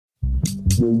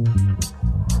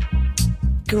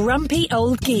Grumpy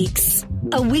Old Geeks,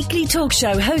 a weekly talk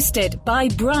show hosted by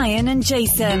Brian and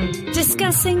Jason,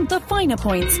 discussing the finer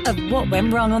points of what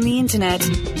went wrong on the internet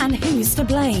and who's to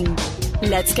blame.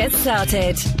 Let's get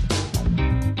started.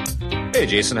 Hey,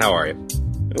 Jason, how are you?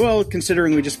 Well,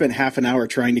 considering we just spent half an hour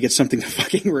trying to get something to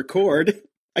fucking record,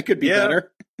 I could be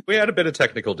better. We had a bit of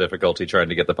technical difficulty trying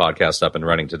to get the podcast up and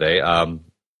running today.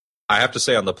 I have to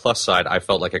say, on the plus side, I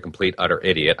felt like a complete, utter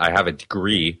idiot. I have a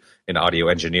degree in audio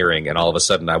engineering, and all of a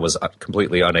sudden I was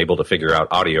completely unable to figure out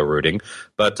audio routing.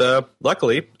 But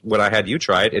luckily, when I had you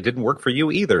try it, it didn't work for you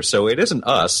either. So it isn't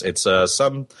us. It's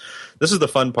This is the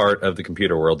fun part of the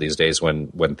computer world these days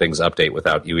when things update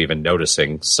without you even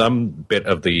noticing. Some bit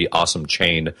of the awesome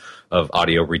chain of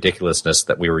audio ridiculousness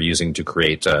that we were using to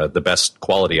create the best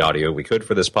quality audio we could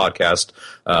for this podcast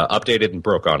updated and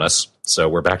broke on us. So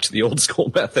we're back to the old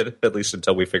school method, at least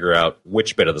until we figure out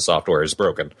which bit of the software is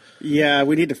broken. Yeah,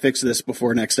 we need to fix this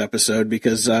before next episode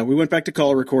because we went back to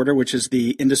Call Recorder, which is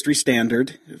the industry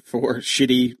standard for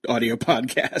shitty audio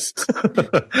podcasts.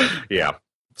 Yeah.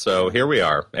 So here we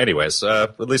are. Anyways,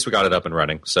 at least we got it up and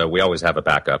running. So we always have a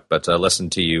backup. But listen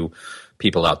to you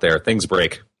people out there. Things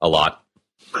break a lot.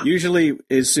 Usually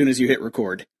as soon as you hit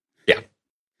record. Yeah.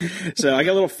 So I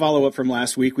got a little follow-up from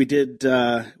last week. We did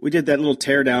that little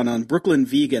teardown on Brooklyn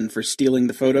Vegan for stealing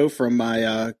the photo from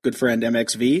my good friend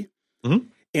MXV. Mm-hmm.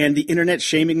 And the internet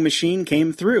shaming machine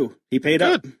came through. He paid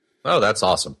up. Oh, that's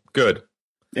awesome. Good.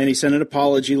 And he sent an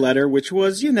apology letter, which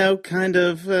was,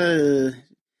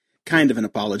 kind of an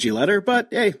apology letter. But,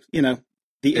 hey, the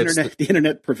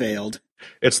internet prevailed.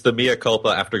 It's the mea culpa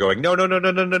after going, no.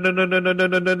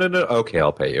 Okay,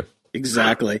 I'll pay you.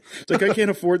 Exactly. It's like, I can't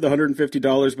afford the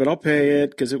 $150, but I'll pay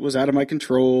it because it was out of my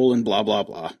control and blah, blah,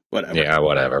 blah. Whatever. Yeah,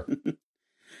 whatever.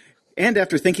 And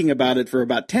after thinking about it for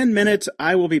about 10 minutes,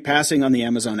 I will be passing on the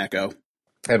Amazon Echo.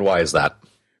 And why is that?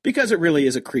 Because it really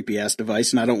is a creepy-ass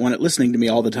device, and I don't want it listening to me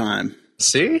all the time.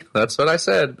 See? That's what I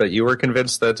said. But you were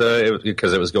convinced that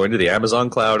because it was going to the Amazon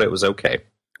cloud, it was okay.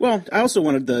 Well, I also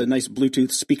wanted the nice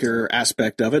Bluetooth speaker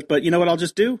aspect of it, but you know what I'll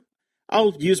just do?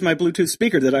 I'll use my Bluetooth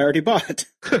speaker that I already bought.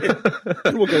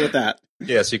 And we'll go with that.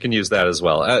 Yes, you can use that as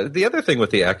well. The other thing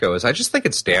with the Echo is I just think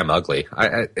it's damn ugly.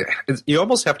 You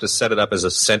almost have to set it up as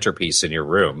a centerpiece in your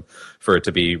room for it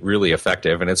to be really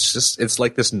effective. And it's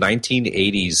like this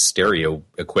 1980s stereo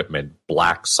equipment,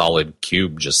 black, solid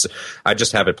cube. I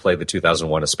just have it play the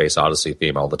 2001 A Space Odyssey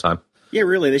theme all the time. Yeah,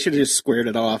 really. They should have just squared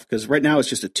it off because right now it's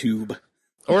just a tube.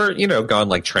 Or, gone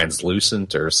like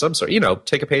translucent or some sort.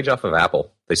 Take a page off of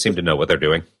Apple. They seem to know what they're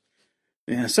doing.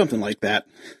 Yeah, something like that.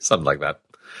 Something like that.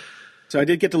 So I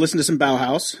did get to listen to some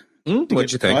Bauhaus.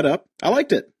 What'd you think? Caught up. I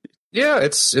liked it. Yeah,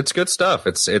 it's good stuff.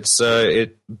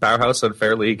 Bauhaus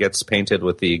unfairly gets painted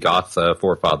with the goth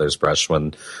forefathers brush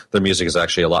when their music is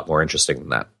actually a lot more interesting than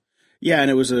that. Yeah,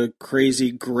 and it was a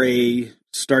crazy gray,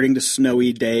 starting to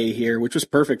snowy day here, which was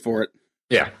perfect for it.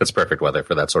 Yeah, it's perfect weather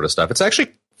for that sort of stuff. It's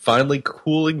actually finally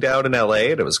cooling down in LA,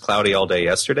 and it was cloudy all day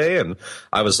yesterday, and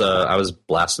I was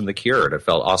blasting The Cure, and it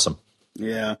felt awesome.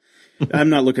 Yeah, I'm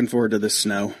not looking forward to this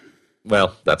snow.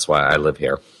 Well, that's why I live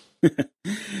here.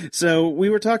 So we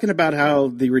were talking about how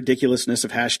the ridiculousness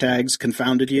of hashtags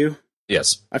confounded you.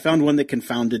 Yes. I found one that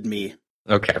confounded me.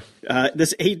 Okay.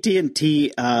 This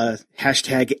AT&T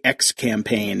hashtag X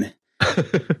campaign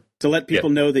to let people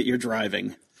know that you're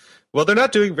driving. Well, they're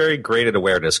not doing very great at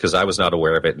awareness because I was not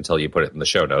aware of it until you put it in the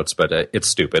show notes, but it's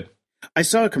stupid. I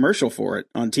saw a commercial for it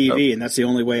on TV, and that's the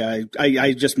only way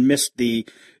I just missed the,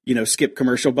 skip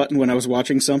commercial button when I was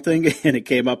watching something, and it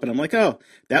came up, and I'm like, oh,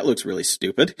 that looks really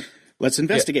stupid. Let's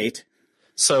investigate. Yeah.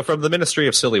 So from the Ministry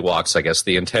of Silly Walks, I guess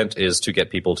the intent is to get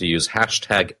people to use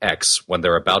hashtag X when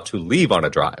they're about to leave on a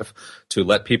drive, to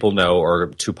let people know or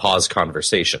to pause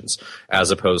conversations,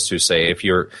 as opposed to, say, if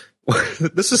you're...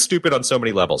 This is stupid on so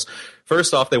many levels.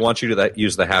 First off, they want you to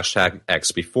use the hashtag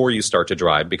X before you start to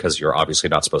drive because you're obviously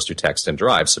not supposed to text and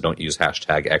drive, so don't use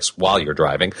hashtag X while you're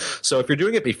driving. So if you're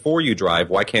doing it before you drive,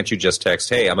 why can't you just text,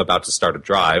 hey, I'm about to start a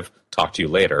drive, talk to you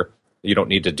later? You don't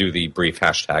need to do the brief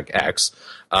hashtag X.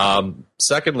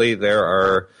 Secondly, there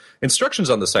are instructions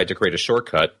on the site to create a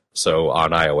shortcut. So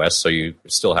on iOS, so you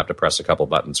still have to press a couple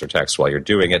buttons or text while you're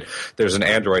doing it. There's an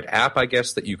Android app, I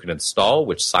guess, that you can install,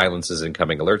 which silences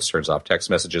incoming alerts, turns off text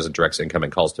messages, and directs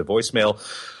incoming calls to voicemail.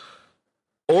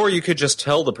 Or you could just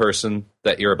tell the person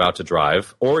that you're about to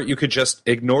drive, or you could just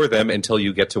ignore them until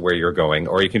you get to where you're going,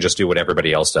 or you can just do what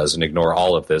everybody else does and ignore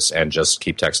all of this and just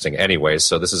keep texting anyway.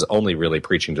 So this is only really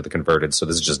preaching to the converted, so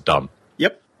this is just dumb.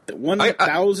 Yep,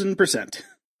 1,000%.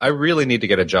 I really need to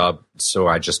get a job, so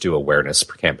I just do awareness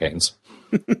campaigns.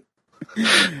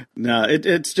 No,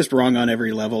 it's just wrong on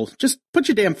every level. Just put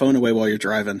your damn phone away while you're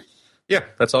driving. Yeah,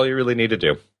 that's all you really need to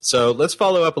do. So let's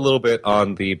follow up a little bit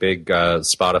on the big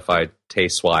Spotify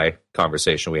Tay-Swy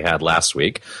conversation we had last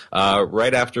week.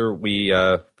 Right after we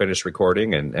finished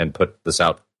recording and put this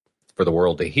out for the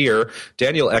world to hear,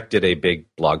 Daniel Ek did a big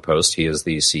blog post. He is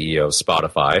the CEO of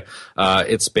Spotify.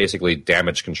 It's basically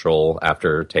damage control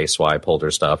after Tay-Swy pulled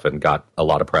her stuff and got a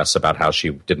lot of press about how she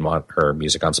didn't want her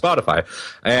music on Spotify.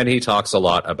 And he talks a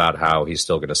lot about how he's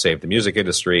still going to save the music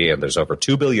industry, and there's over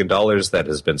 $2 billion that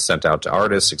has been sent out to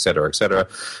artists, et cetera,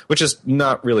 which is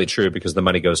not really true because the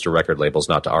money goes to record labels,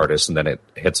 not to artists, and then it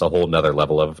hits a whole nother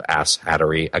level of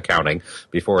ass-hattery accounting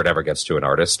before it ever gets to an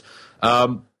artist.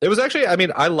 It was actually, I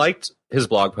mean, I liked his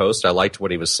blog post. I liked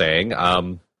what he was saying.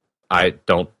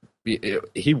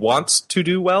 He wants to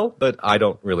do well, but I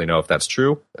don't really know if that's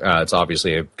true. It's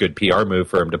obviously a good PR move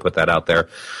for him to put that out there.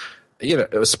 You know,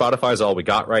 Spotify is all we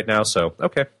got right now, so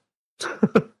okay.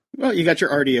 Well, you got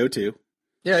your RDO too.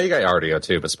 Yeah, you got RDO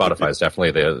too, but Spotify is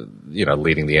definitely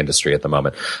leading the industry at the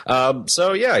moment.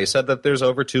 So yeah, he said that there's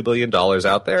over $2 billion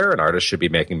out there and artists should be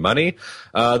making money.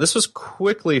 This was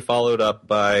quickly followed up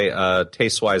by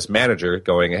Tay-Swy's manager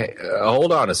going, hey,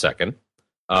 hold on a second.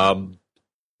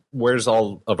 Where's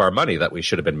all of our money that we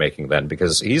should have been making then?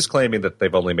 Because he's claiming that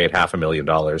they've only made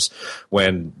 $500,000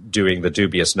 when doing the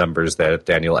dubious numbers that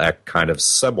Daniel Ek kind of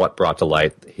somewhat brought to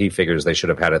light. He figures they should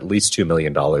have had at least $2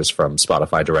 million from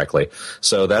Spotify directly.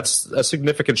 So that's a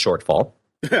significant shortfall.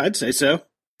 I'd say so.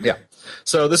 Yeah.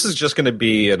 So this is just going to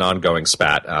be an ongoing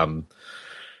spat.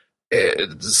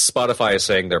 Spotify is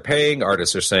saying they're paying.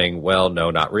 Artists are saying, well, no,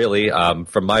 not really.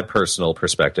 From my personal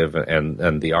perspective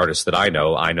and the artists that I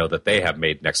know that they have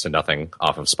made next to nothing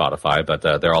off of Spotify, but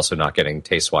they're also not getting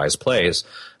Tay-Swy's plays.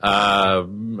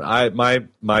 My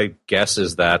guess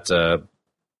is that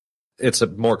it's a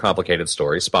more complicated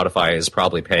story. Spotify is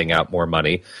probably paying out more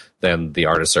money than the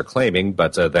artists are claiming,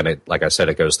 but then it, like I said,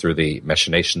 it goes through the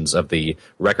machinations of the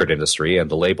record industry, and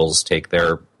the labels take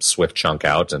their swift chunk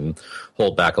out and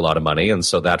hold back a lot of money, and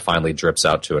so that finally drips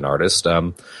out to an artist.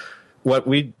 What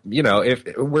we, if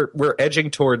we're edging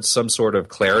towards some sort of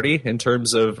clarity in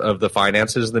terms of the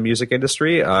finances of the music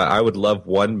industry, I would love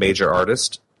one major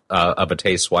artist of a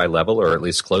Tay-Swy level, or at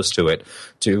least close to it,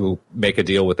 to make a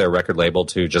deal with their record label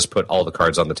to just put all the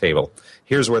cards on the table.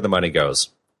 Here's where the money goes.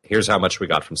 Here's how much we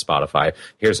got from Spotify.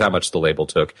 Here's how much the label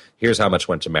took. Here's how much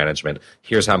went to management.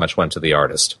 Here's how much went to the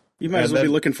artist. You might as well be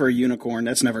looking for a unicorn.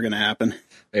 That's never going to happen.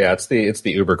 Yeah, it's the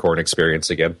Ubercorn experience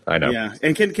again. I know. Yeah,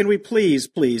 and can we please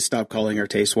stop calling her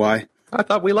Tay-Swy? I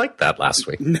thought we liked that last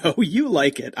week. No, you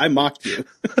like it. I mocked you.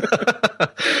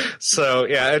 So,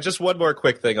 yeah, just one more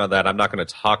quick thing on that. I'm not going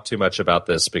to talk too much about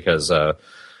this because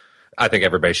I think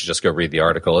everybody should just go read the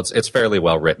article. It's fairly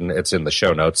well written. It's in the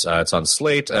show notes. It's on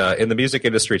Slate. In the music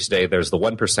industry today, there's the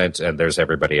 1% and there's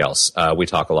everybody else. We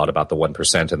talk a lot about the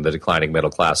 1% and the declining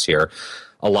middle class here.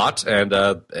 A lot, and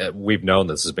we've known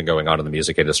this has been going on in the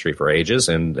music industry for ages,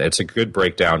 and it's a good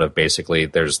breakdown of basically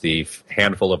there's the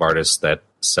handful of artists that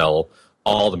sell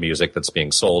all the music that's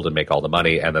being sold and make all the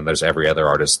money, and then there's every other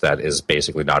artist that is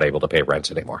basically not able to pay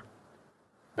rent anymore.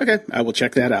 Okay, I will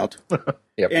check that out.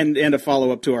 Yep. And a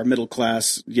follow-up to our middle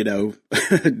class,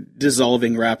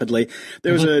 dissolving rapidly.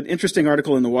 There was an interesting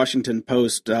article in the Washington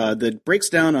Post that breaks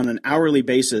down on an hourly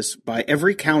basis by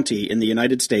every county in the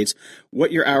United States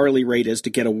what your hourly rate is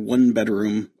to get a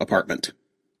one-bedroom apartment.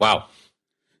 Wow.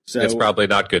 So it's probably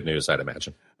not good news, I'd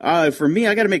imagine. For me,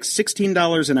 I got to make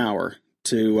 $16 an hour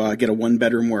to get a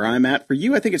one-bedroom where I'm at. For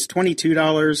you, I think it's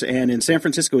 $22, and in San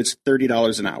Francisco, it's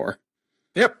 $30 an hour.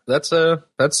 Yep, that's a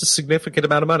significant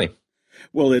amount of money.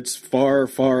 Well, it's far,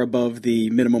 far above the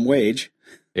minimum wage.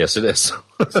 Yes, it is.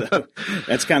 So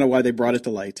that's kind of why they brought it to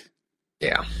light.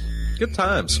 Yeah. Good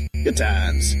times. Good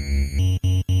times.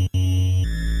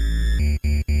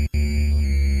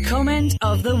 Comment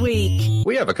of the week.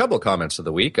 We have a couple of comments of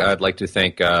the week. I'd like to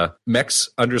thank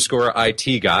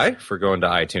Mex_IT guy for going to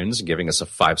iTunes and giving us a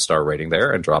 5-star rating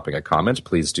there and dropping a comment.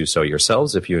 Please do so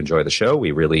yourselves if you enjoy the show.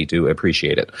 We really do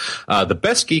appreciate it. The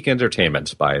Best Geek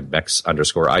Entertainment by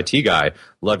Mex_IT guy.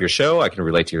 Love your show. I can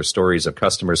relate to your stories of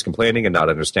customers complaining and not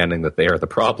understanding that they are the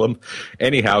problem.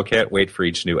 Anyhow, can't wait for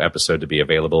each new episode to be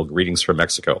available. Greetings from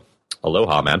Mexico.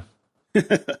 Aloha, man.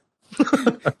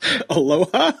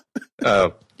 Aloha?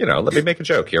 Let me make a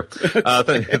joke here.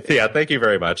 Thank you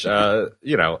very much.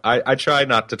 I try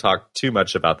not to talk too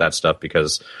much about that stuff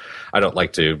because I don't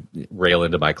like to rail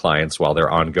into my clients while they're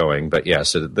ongoing. But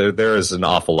yes, there is an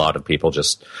awful lot of people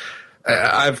just.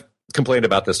 I've complained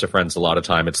about this to friends a lot of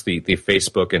time. It's the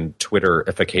Facebook and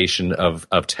Twitter-ification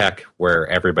of tech, where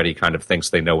everybody kind of thinks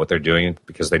they know what they're doing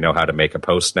because they know how to make a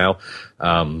post now.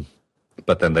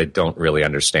 But then they don't really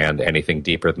understand anything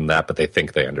deeper than that, but they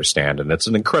think they understand. And it's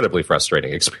an incredibly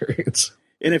frustrating experience.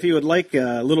 And if you would like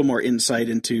a little more insight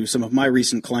into some of my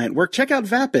recent client work, check out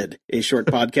Vapid, a short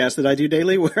podcast that I do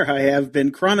daily where I have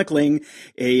been chronicling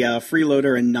a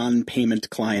freeloader and non-payment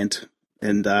client.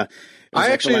 And I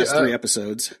actually the last 3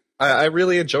 episodes. I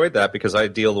really enjoyed that because I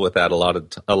deal with that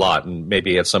a lot, and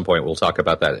maybe at some point we'll talk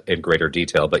about that in greater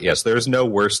detail. But yes, there's no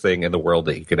worse thing in the world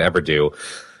that you could ever do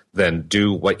than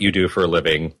do what you do for a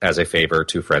living as a favor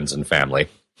to friends and family.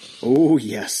 Oh,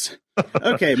 yes.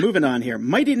 Okay, moving on here.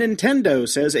 Mighty Nintendo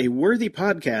says a worthy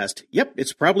podcast. Yep,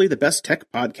 it's probably the best tech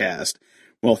podcast.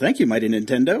 Well, thank you, Mighty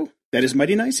Nintendo. That is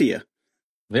mighty nice of you.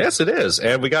 Yes, it is.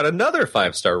 And we got another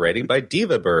 5-star rating by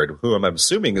Diva Bird, who I'm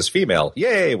assuming is female.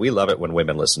 Yay, we love it when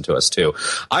women listen to us, too.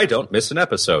 I don't miss an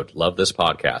episode. Love this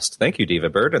podcast. Thank you, Diva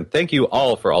Bird, and thank you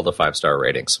all for all the 5-star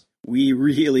ratings. We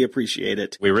really appreciate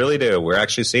it. We really do. We're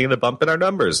actually seeing a bump in our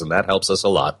numbers, and that helps us a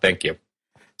lot. Thank you.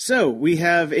 So we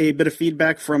have a bit of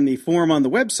feedback from the forum on the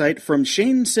website from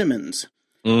Shane Simmons.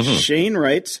 Mm-hmm. Shane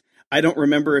writes, I don't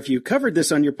remember if you covered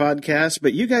this on your podcast,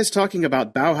 but you guys talking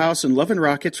about Bauhaus and Love and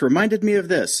Rockets reminded me of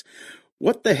this.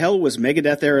 What the hell was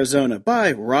Megadeth Arizona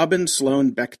by Robin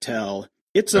Sloan Bechtel?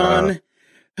 It's on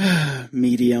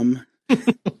Medium.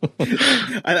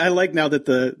 I like now that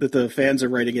the fans are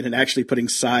writing it and actually putting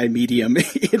Medium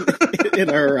in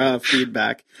our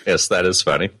feedback. Yes, that is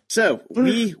funny. So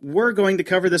we were going to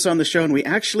cover this on the show, and we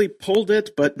actually pulled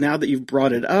it. But now that you've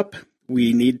brought it up,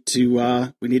 we need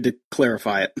to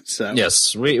clarify it. So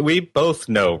yes, we both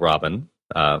know Robin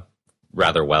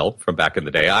rather well from back in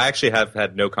the day. I actually have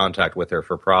had no contact with her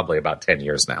for probably about 10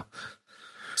 years now.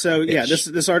 So yeah,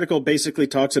 this article basically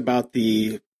talks about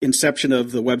the inception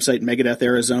of the website Megadeth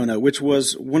Arizona, which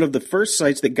was one of the first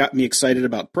sites that got me excited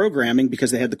about programming because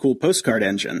they had the cool postcard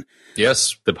engine.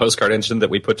 Yes, the postcard engine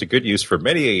that we put to good use for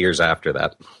many years after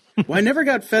that. Well, I never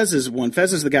got Fez's one.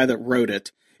 Fez is the guy that wrote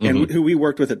it and who we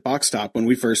worked with at BoxTop when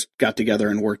we first got together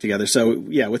and worked together. So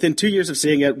yeah, within 2 years of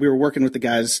seeing it, we were working with the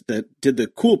guys that did the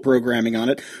cool programming on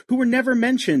it, who were never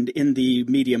mentioned in the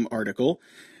Medium article.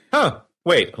 Huh.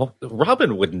 Wait,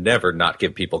 Robin would never not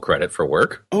give people credit for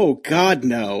work. Oh, God,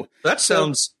 no. That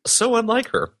sounds so unlike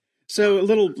her. So a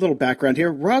little background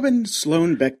here. Robin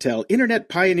Sloan Bechtel, internet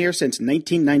pioneer since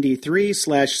 1993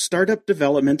 / startup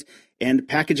development and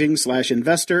packaging /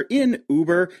 investor in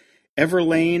Uber,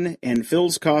 Everlane, and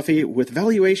Phil's Coffee with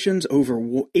valuations over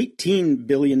 $18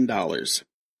 billion.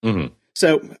 Mm-hmm.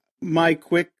 So my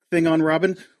quick thing on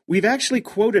Robin, we've actually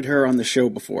quoted her on the show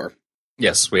before.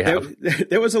 Yes, we have.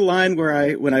 There was a line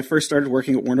where when I first started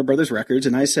working at Warner Brothers Records,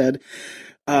 and I said,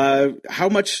 how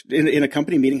much, in a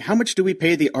company meeting, how much do we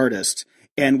pay the artists?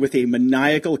 And with a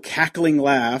maniacal, cackling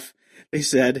laugh, they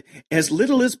said, as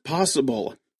little as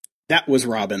possible. That was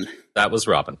Robin. That was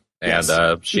Robin. And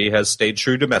yes. She has stayed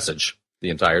true to message the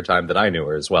entire time that I knew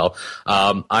her as well.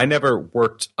 I never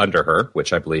worked under her,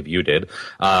 which I believe you did.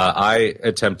 I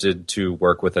attempted to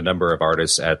work with a number of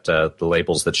artists at the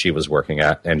labels that she was working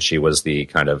at, and she was the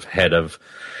kind of head of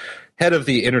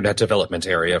the internet development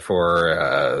area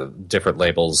for different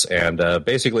labels. And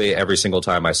basically every single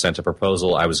time I sent a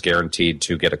proposal, I was guaranteed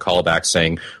to get a call back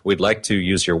saying, we'd like to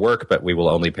use your work, but we will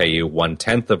only pay you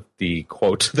 1/10 of the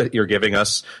quote that you're giving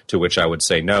us, to which I would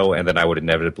say no. And then I would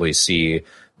inevitably see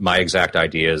my exact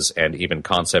ideas and even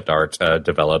concept art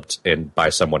developed by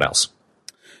someone else.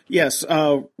 Yes.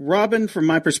 Robin, from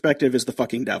my perspective, is the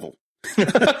fucking devil.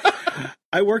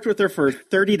 I worked with her for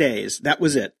 30 days. That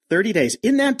was it. 30 days.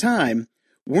 In that time,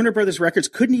 Warner Brothers Records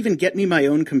couldn't even get me my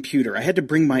own computer. I had to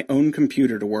bring my own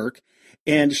computer to work.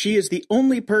 And she is the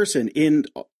only person in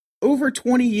over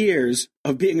 20 years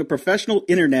of being a professional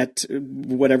internet,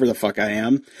 whatever the fuck I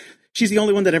am. She's the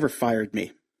only one that ever fired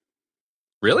me.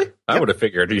 Really? Yep. I would have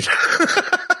figured.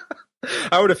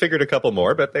 I would have figured a couple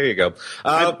more, but there you go.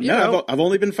 I've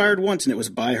only been fired once, and it was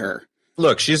by her.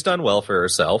 Look, she's done well for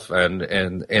herself, and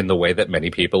in the way that many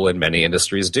people in many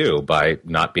industries do, by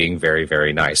not being very,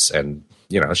 very nice. And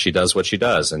she does what she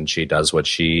does, and she does what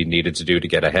she needed to do to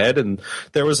get ahead. And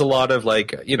there was a lot of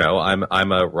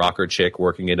I'm a rocker chick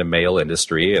working in a male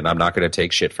industry, and I'm not going to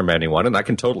take shit from anyone. And I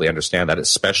can totally understand that,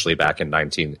 especially back in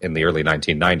the early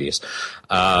 1990s.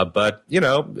 But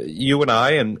you and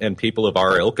I and people of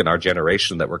our ilk and our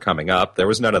generation that were coming up, there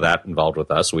was none of that involved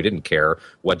with us. We didn't care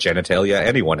what genitalia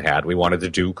anyone had. We wanted to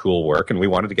do cool work, and we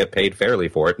wanted to get paid fairly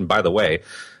for it. And by the way,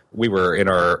 we were in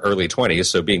our early 20s,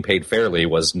 so being paid fairly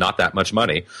was not that much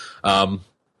money,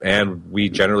 and we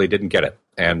generally didn't get it.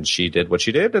 and she did what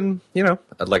she did, and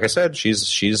like I said, she's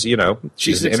she's an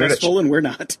successful, and we're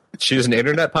not. She's an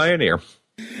internet pioneer.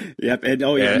 Yep, and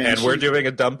we're doing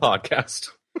a dumb podcast.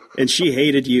 And she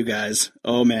hated you guys.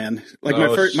 Oh man, like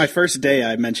my first day,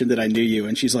 I mentioned that I knew you,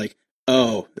 and she's like,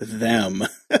 "Oh, them."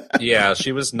 Yeah,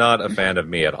 she was not a fan of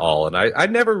me at all, and I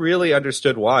never really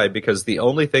understood why, because the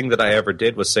only thing that I ever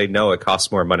did was say no. It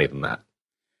costs more money than that.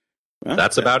 Well,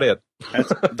 that's about it.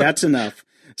 That's enough.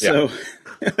 So,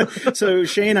 so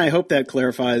Shane, I hope that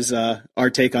clarifies our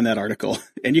take on that article,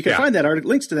 and you can find that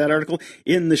links to that article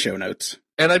in the show notes.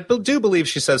 And I do believe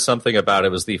she says something about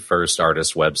it was the first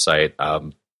artist website,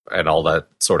 and all that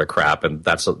sort of crap, and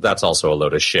that's also a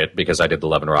load of shit, because I did the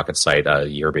Love and Rocket site a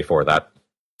year before that.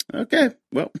 Okay,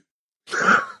 well,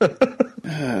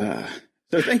 so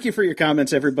thank you for your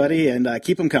comments, everybody, and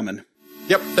keep them coming.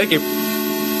 Yep, thank you.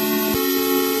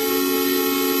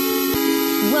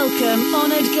 Welcome,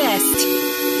 honored guest.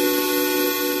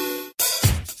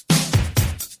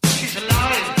 She's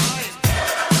alive.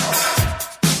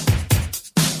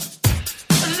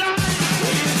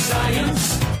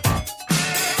 Science.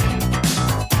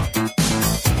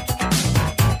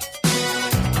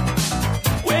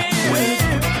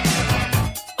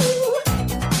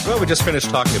 Well, we just finished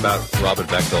talking about Robin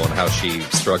Bechtel and how she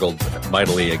struggled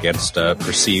mightily against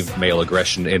perceived male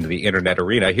aggression in the internet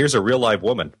arena. Here's a real live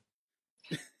woman.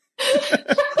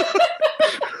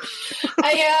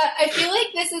 I feel like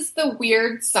this is the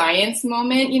weird science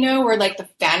moment, where like the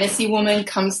fantasy woman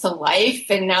comes to life,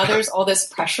 and now there's all this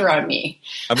pressure on me.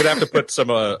 I'm going to have to put some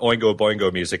Oingo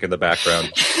Boingo music in the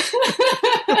background.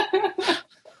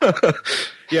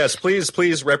 Yes,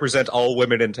 please represent all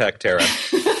women in tech, Tara.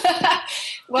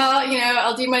 Well,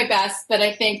 I'll do my best, but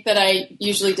I think that I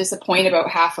usually disappoint about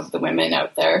half of the women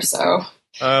out there, so...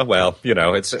 Well,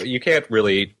 it's you can't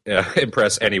really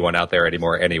impress anyone out there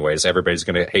anymore anyways. Everybody's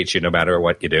going to hate you no matter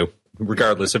what you do,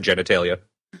 regardless of genitalia.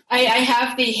 I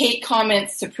have the hate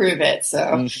comments to prove it,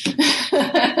 so.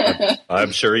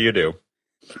 I'm sure you do.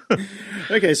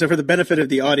 Okay, so for the benefit of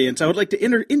the audience, I would like to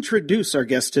introduce our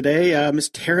guest today, Miss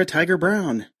Tara Tiger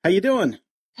Brown. How you doing?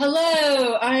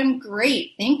 Hello, I'm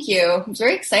great. Thank you. I'm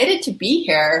very excited to be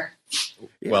here.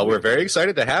 Well, we're very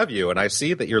excited to have you, and I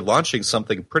see that you're launching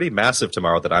something pretty massive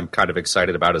tomorrow that I'm kind of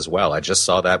excited about as well. I just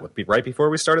saw that right before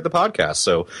we started the podcast,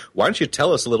 so why don't you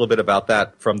tell us a little bit about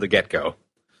that from the get-go?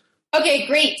 Okay,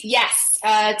 great. Yes.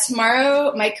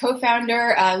 Tomorrow, my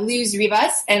co-founder, Luz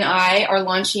Rivas, and I are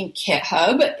launching Kit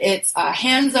Hub. It's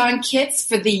hands-on kits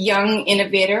for the young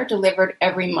innovator delivered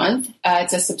every month.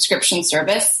 It's a subscription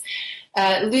service.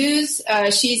 Luz,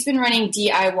 she's been running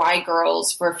DIY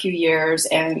Girls for a few years,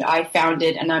 and I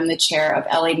founded and I'm the chair of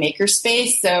LA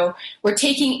Makerspace. So we're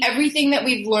taking everything that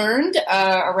we've learned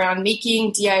around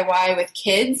making DIY with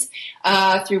kids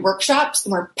through workshops,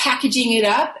 and we're packaging it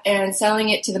up and selling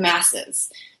it to the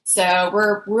masses. So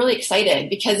we're really excited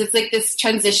because it's like this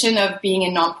transition of being a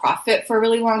nonprofit for a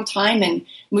really long time and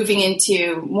moving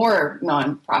into more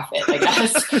nonprofit, I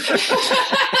guess.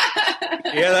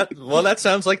 Yeah, that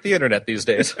sounds like the internet these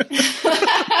days.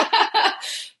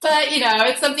 But,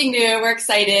 it's something new. We're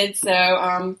excited.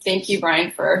 So thank you,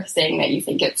 Brian, for saying that you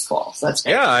think it's cool. So that's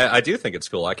great. Yeah, I do think it's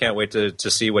cool. I can't wait to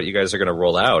see what you guys are going to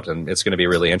roll out, and it's going to be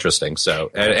really interesting.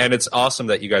 So, and it's awesome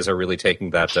that you guys are really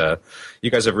taking that. You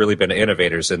guys have really been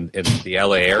innovators in the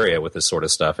LA area with this sort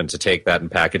of stuff, and to take that and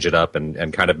package it up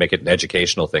and kind of make it an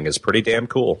educational thing is pretty damn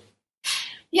cool.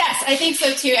 Yes, I think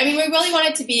so too. I mean, we really want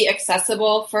it to be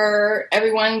accessible for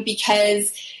everyone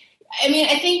because, I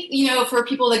think, for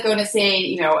people that go to,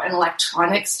 say, an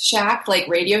electronics shack, like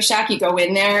Radio Shack, you go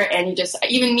in there and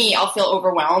even me, I'll feel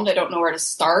overwhelmed. I don't know where to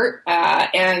start.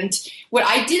 And what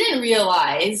I didn't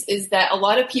realize is that a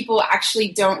lot of people actually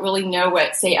don't really know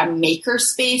what, say, a maker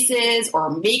space is or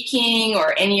making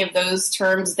or any of those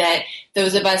terms that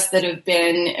those of us that have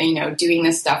been, doing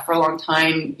this stuff for a long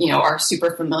time, are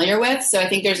super familiar with. So I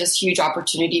think there's this huge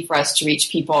opportunity for us to reach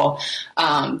people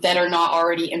that are not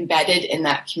already embedded in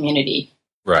that community.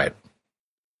 Right.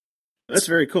 That's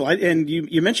very cool. And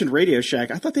you mentioned Radio Shack.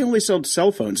 I thought they only sold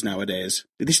cell phones nowadays.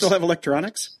 Do they still have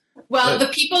electronics? Well, the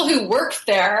people who work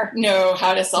there know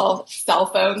how to sell cell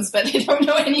phones, but they don't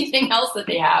know anything else that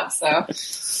they have.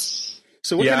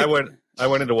 So what yeah, I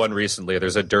went into one recently.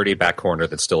 There's a dirty back corner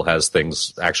that still has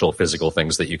things, actual physical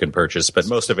things that you can purchase, but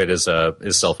most of it is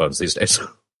cell phones these days.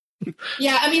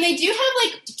 Yeah, they do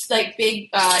have like big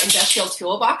industrial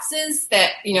toolboxes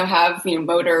that have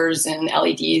motors and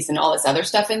LEDs and all this other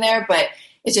stuff in there, but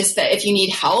it's just that if you need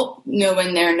help, no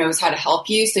one there knows how to help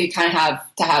you, so you kind of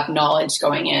have to have knowledge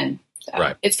going in. So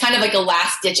right. It's kind of like a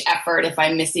last-ditch effort. If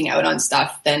I'm missing out on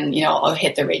stuff, then I'll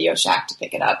hit the Radio Shack to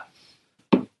pick it up.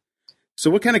 So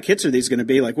what kind of kits are these going to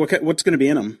be? Like what's going to be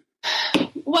in them?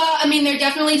 Well, I mean, they're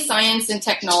definitely science and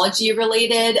technology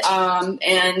related.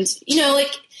 And, you know, like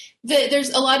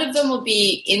there's a lot of them will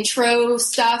be intro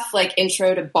stuff, like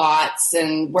intro to bots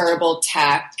and wearable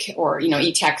tech or, you know,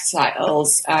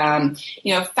 e-textiles,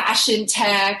 you know, fashion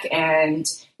tech and,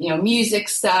 you know, music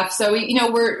stuff. So, you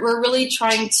know, we're really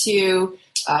trying to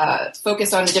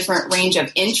focus on a different range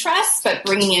of interests, but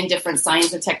bringing in different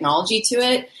science and technology to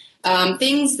it.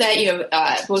 Things that, you know,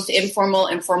 both informal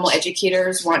and formal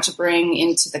educators want to bring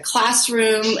into the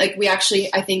classroom. Like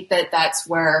I think that's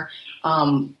where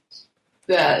our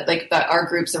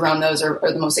groups around those are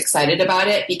the most excited about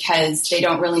it because they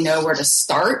don't really know where to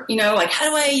start. You know, like how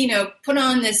do I, you know, put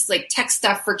on this like tech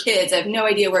stuff for kids? I have no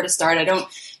idea where to start. I don't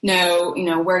know, you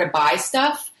know, where to buy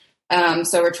stuff.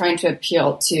 So we're trying to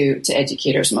appeal to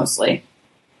educators mostly.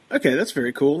 Okay, that's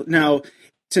very cool. Now,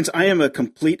 since I am a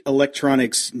complete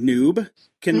electronics noob,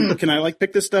 can I like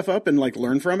pick this stuff up and like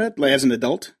learn from it like as an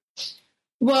adult?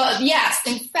 Well, yes.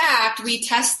 In fact, we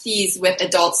test these with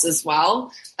adults as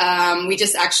well. We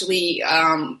just actually,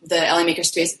 the LA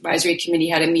Makerspace Advisory Committee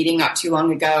had a meeting not too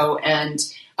long ago, and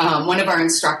one of our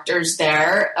instructors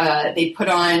there, they put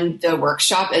on the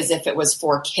workshop as if it was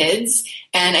for kids.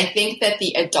 And I think that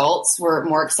the adults were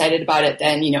more excited about it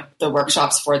than, you know, the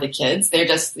workshops for the kids. They're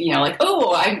just, you know, like,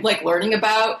 oh, I'm like learning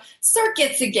about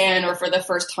circuits again, or for the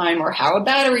first time, or how a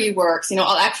battery works, you know,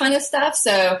 all that kind of stuff.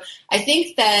 So I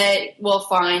think that we'll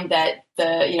find that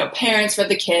the, you know, parents for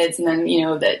the kids and then, you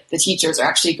know, that the teachers are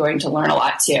actually going to learn a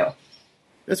lot too.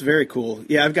 That's very cool.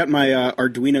 Yeah, I've got my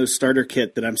Arduino starter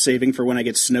kit that I'm saving for when I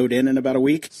get snowed in about a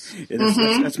week.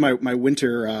 That's my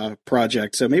winter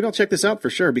project. So maybe I'll check this out for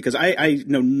sure because I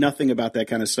know nothing about that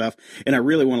kind of stuff and I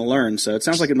really want to learn. So it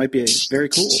sounds like it might be very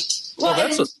cool. Well,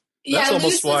 that's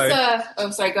almost why.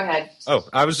 Sorry, go ahead. Oh,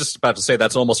 I was just about to say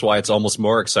that's almost why it's almost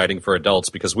more exciting for adults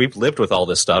because we've lived with all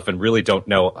this stuff and really don't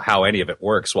know how any of it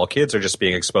works while kids are just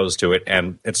being exposed to it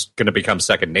and it's going to become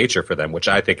second nature for them, which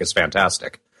I think is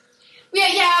fantastic. Yeah.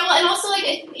 Well, and also,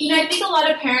 like, you know, I think a lot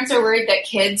of parents are worried that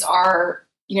kids are,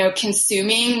 you know,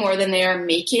 consuming more than they are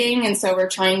making. And so we're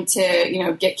trying to, you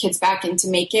know, get kids back into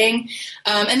making.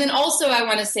 And then also I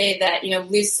want to say that, you know,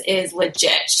 Luce is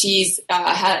legit. She's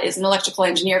is an electrical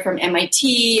engineer from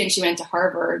MIT and she went to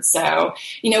Harvard. So,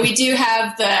 you know, we do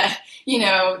have the, you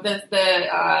know,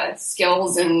 the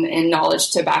skills and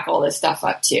knowledge to back all this stuff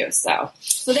up too. So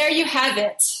there you have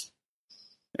it.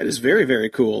 That is very, very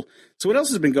cool. So what else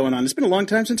has been going on? It's been a long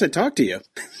time since I talked to you.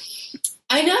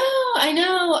 I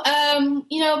know.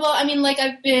 You know, well, I mean, like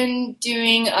I've been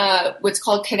doing what's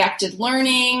called connected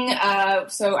learning.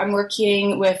 So I'm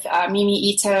working with Mimi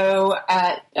Ito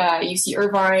at UC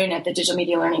Irvine at the Digital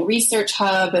Media Learning Research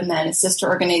Hub, and then a sister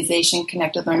organization,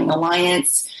 Connected Learning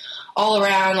Alliance, all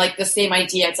around like the same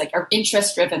idea. It's like our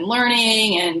interest-driven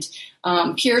learning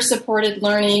and peer-supported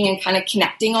learning and kind of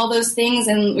connecting all those things.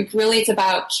 And really it's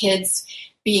about kids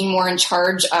being more in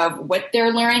charge of what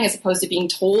they're learning as opposed to being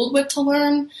told what to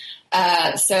learn.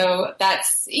 So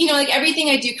that's, you know, like everything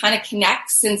I do kind of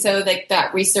connects. And so like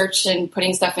that research and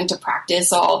putting stuff into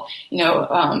practice all, you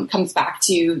know, comes back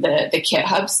to the Kit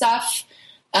Hub stuff.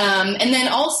 And then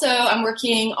also I'm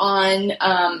working on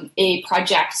a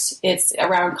project. It's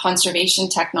around conservation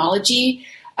technology.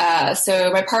 So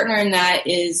my partner in that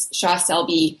is Shah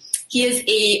Selby. He is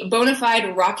a bona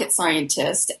fide rocket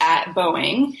scientist at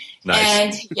Boeing. Nice.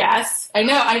 And yes, I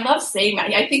know. I love saying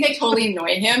that. I think I totally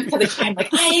annoy him because I'm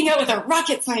like, I hang out with a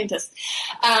rocket scientist.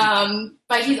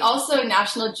 But he's also a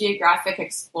National Geographic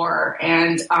explorer,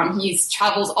 and he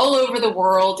travels all over the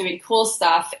world doing cool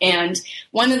stuff. And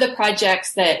one of the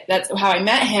projects that's how I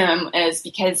met him is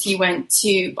because he went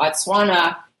to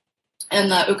Botswana and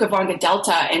the Okavango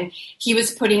Delta, and he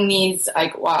was putting these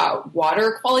like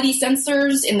water quality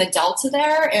sensors in the delta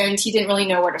there, and he didn't really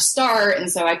know where to start, and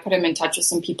so I put him in touch with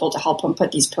some people to help him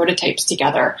put these prototypes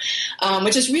together,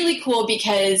 which is really cool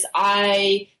because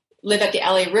I live at the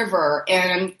LA River, and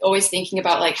I'm always thinking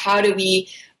about like how do we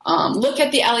look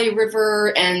at the LA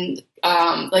River and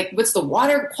like what's the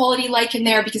water quality like in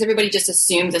there, because everybody just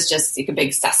assumes it's just like a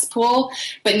big cesspool,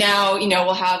 but now, you know,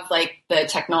 we'll have like the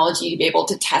technology to be able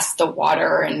to test the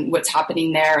water and what's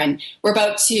happening there. And we're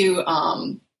about to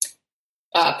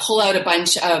pull out a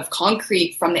bunch of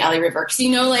concrete from the LA River, because,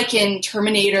 you know, like in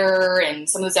Terminator and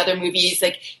some of those other movies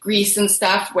like Grease and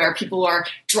stuff where people are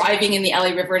driving in the LA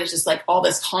River and it's just like all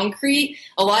this concrete,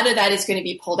 a lot of that is going to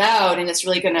be pulled out and it's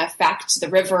really going to affect the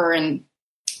river and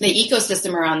the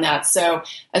ecosystem around that. So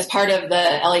as part of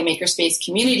the LA Makerspace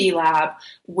Community Lab,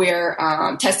 we're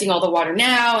testing all the water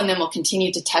now, and then we'll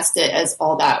continue to test it as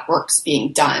all that work's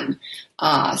being done.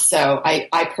 So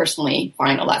I personally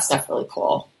find all that stuff really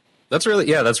cool. That's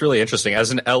really interesting.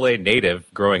 As an LA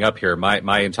native growing up here,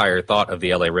 my entire thought of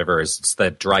the LA River is it's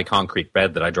that dry concrete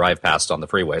bed that I drive past on the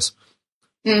freeways.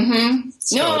 Mm-hmm.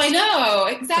 No, I know.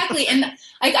 Exactly. And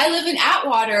I live in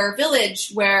Atwater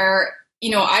Village where,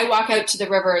 I walk out to the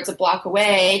river, it's a block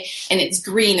away, and it's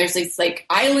green. There's these like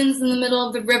islands in the middle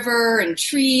of the river and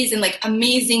trees and like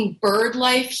amazing bird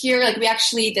life here. Like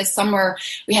this summer,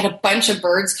 we had a bunch of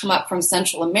birds come up from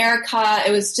Central America.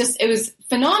 It was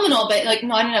phenomenal, but like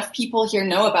not enough people here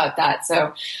know about that.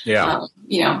 So,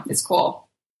 it's cool.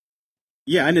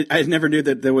 Yeah, I never knew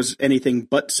that there was anything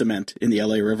but cement in the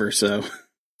LA River, so...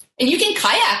 And you can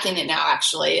kayak in it now,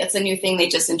 actually. It's a new thing they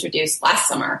just introduced last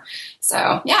summer.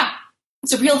 So, yeah,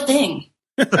 it's a real thing.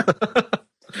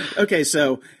 Okay,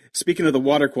 so speaking of the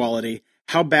water quality,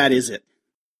 how bad is it?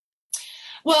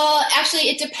 Well, actually,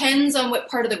 it depends on what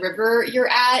part of the river you're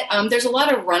at. There's a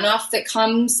lot of runoff that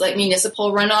comes, like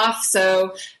municipal runoff.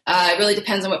 So it really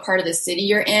depends on what part of the city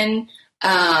you're in.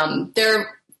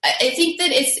 I think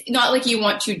that it's not like you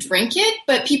want to drink it,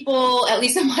 but people, at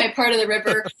least in my part of the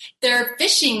river, they're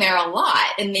fishing there a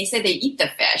lot, and they say they eat the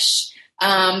fish.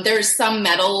 There's some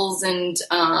metals and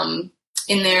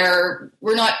in there.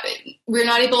 We're not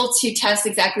able to test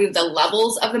exactly the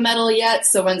levels of the metal yet.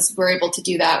 So once we're able to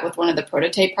do that with one of the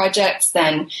prototype projects,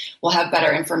 then we'll have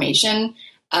better information.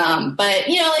 But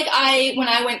when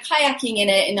I went kayaking in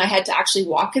it and I had to actually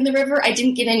walk in the river, I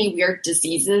didn't get any weird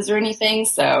diseases or anything.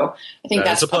 So I think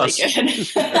that's probably good.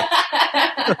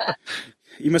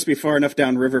 You must be far enough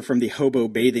downriver from the hobo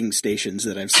bathing stations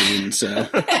that I've seen. So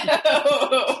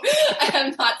I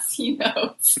have not seen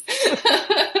those.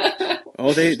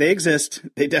 Oh, they exist.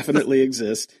 They definitely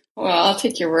exist. Well, I'll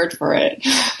take your word for it.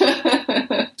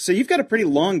 So you've got a pretty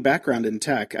long background in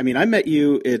tech. I mean, I met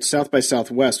you at South by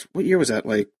Southwest. What year was that?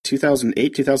 Like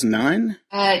 2008, 2009?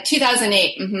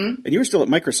 2008. Mm-hmm. And you were still at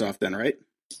Microsoft then, right?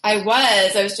 I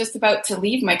was just about to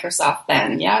leave Microsoft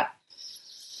then. Yeah.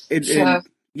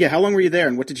 How long were you there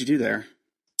and what did you do there?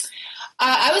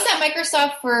 I was at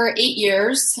Microsoft for 8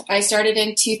 years. I started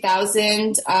in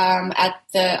 2000 at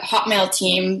the Hotmail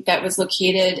team that was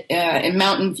located in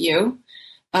Mountain View.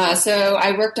 So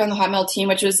I worked on the Hotmail team,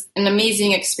 which was an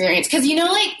amazing experience. Because,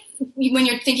 when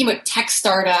you're thinking about tech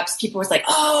startups, people were like,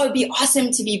 oh, it'd be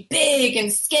awesome to be big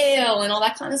and scale and all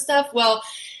that kind of stuff. Well,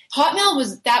 Hotmail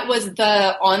was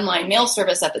the online mail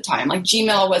service at the time. Like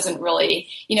Gmail wasn't really,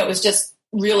 it was just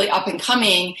really up and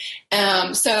coming.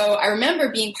 So I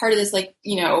remember being part of this,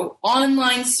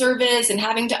 online service and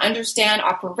having to understand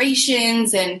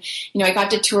operations. And, I got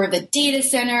to tour the data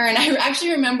center. And I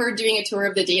actually remember doing a tour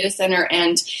of the data center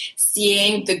and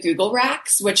seeing the Google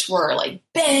racks, which were like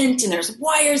bent and there's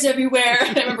wires everywhere.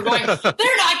 And I remember going, they're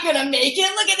not going to make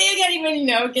it. Look at they can't even,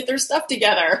 get their stuff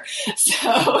together.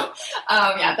 So,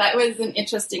 that was an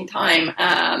interesting time.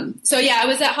 I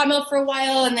was at Hotmail for a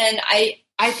while. And then I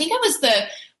think I was the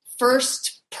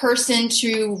first person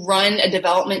to run a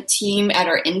development team at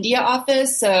our India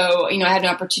office. So, I had an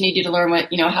opportunity to learn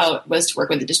how it was to work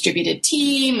with a distributed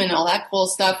team and all that cool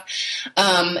stuff.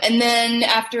 And then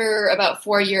after about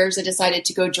 4 years, I decided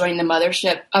to go join the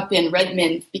mothership up in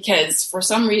Redmond because for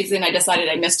some reason I decided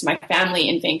I missed my family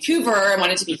in Vancouver. I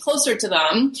wanted to be closer to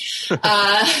them. So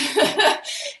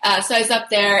I was up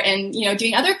there and,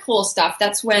 doing other cool stuff.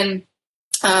 That's when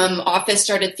Office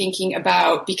started thinking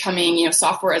about becoming,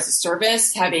 software as a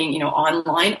service, having,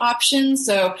 online options.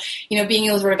 So, being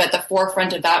sort of at the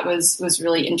forefront of that was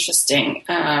really interesting.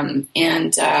 But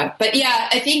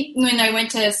I think when I went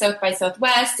to South by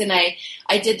Southwest and I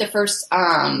did the first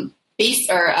bar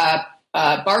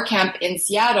camp in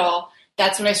Seattle,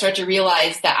 that's when I started to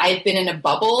realize that I've been in a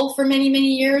bubble for many,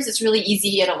 many years. It's really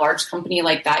easy at a large company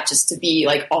like that just to be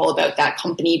like all about that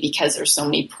company because there's so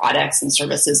many products and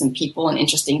services and people and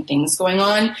interesting things going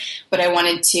on. But I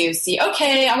wanted to see,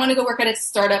 okay, I want to go work at a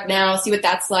startup now, see what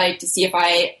that's like, to see if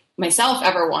I myself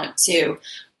ever want to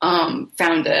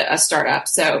found a startup.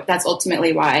 So that's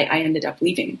ultimately why I ended up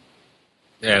leaving.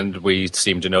 And we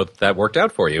seem to know that worked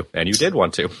out for you, and you did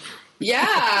want to.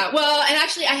 Yeah, well, and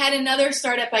actually I had another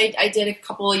startup I did a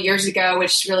couple of years ago,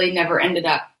 which really never ended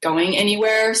up going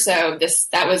anywhere. So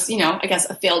that was, I guess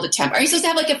a failed attempt. Are you supposed to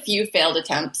have like a few failed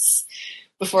attempts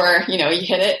before, you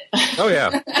hit it? Oh,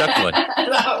 yeah, definitely.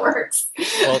 That's how it works.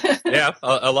 Well, yeah,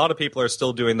 a lot of people are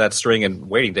still doing that string and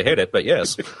waiting to hit it, but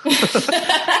yes.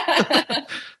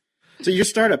 So your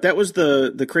startup, that was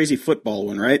the crazy football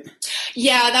one, right?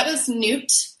 Yeah, that was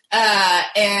Newt.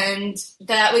 And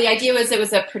the idea was it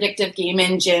was a predictive game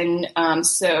engine.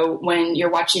 So when you're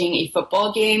watching a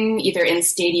football game, either in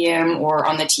stadium or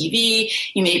on the TV,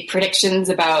 you made predictions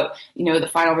about, the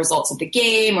final results of the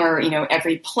game or,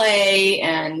 every play,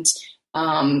 and,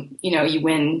 you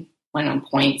win on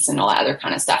points and all that other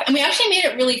kind of stuff. And we actually made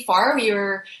it really far. We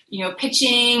were,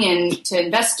 pitching and to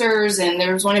investors, and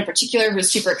there was one in particular who was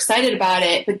super excited about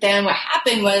it. But then what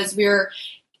happened was we were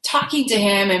talking to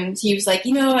him, and he was like,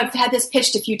 I've had this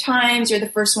pitched a few times. You're the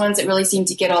first ones that really seem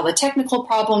to get all the technical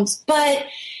problems, but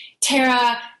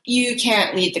Tara, you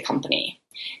can't lead the company.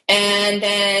 And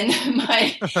then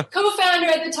my co-founder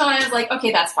at the time was like,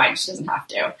 okay, that's fine. She doesn't have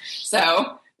to.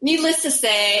 So needless to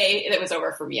say, it was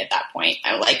over for me at that point.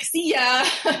 I'm like, see ya.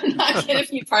 I'm not going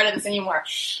to be part of this anymore.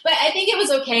 But I think it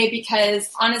was okay because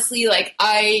honestly,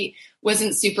 I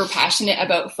wasn't super passionate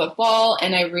about football,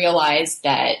 and I realized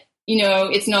that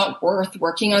it's not worth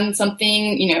working on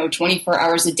something, 24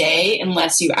 hours a day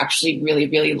unless you actually really,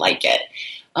 really like it.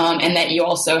 And that you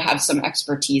also have some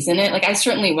expertise in it. I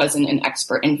certainly wasn't an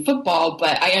expert in football,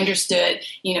 but I understood,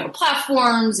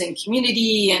 platforms and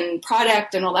community and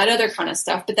product and all that other kind of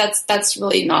stuff. But that's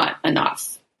really not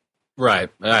enough. Right.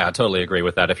 I totally agree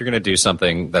with that. If you're going to do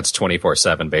something that's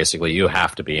 24/7, basically, you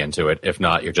have to be into it. If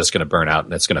not, you're just going to burn out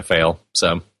and it's going to fail.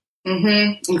 So.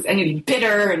 Mm-hmm. And you'd be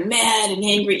bitter and mad and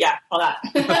angry. Yeah, all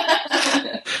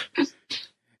that.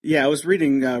 Yeah, I was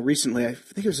reading recently, I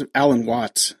think it was Alan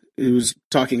Watts, who was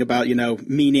talking about,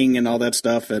 meaning and all that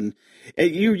stuff. And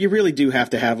you really do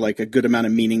have to have a good amount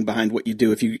of meaning behind what you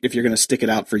do if you're going to stick it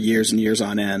out for years and years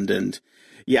on end. And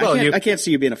yeah, well, I can't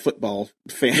see you being a football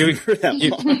fan for that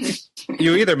long.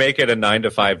 You either make it a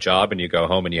 9-to-5 job and you go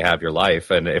home and you have your life,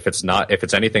 and if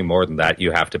it's anything more than that,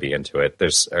 you have to be into it.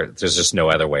 There's just no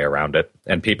other way around it.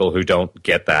 And people who don't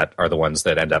get that are the ones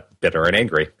that end up bitter and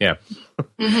angry. Yeah.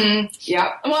 Mm-hmm.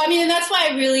 Yeah. Well, and that's why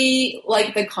I really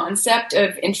like the concept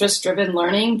of interest-driven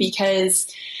learning,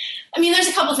 because there's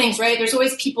a couple things, right? There's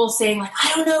always people saying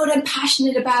I don't know what I'm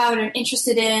passionate about or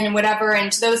interested in and whatever. And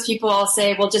to those people, I'll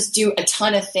say, well, just do a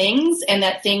ton of things. And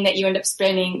that thing that you end up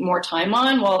spending more time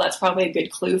on, well, that's probably a good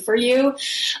clue for you.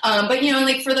 But,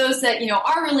 for those that,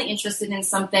 are really interested in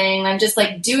something, then just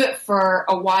do it for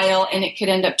a while and it could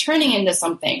end up turning into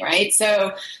something, right?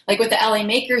 So with the LA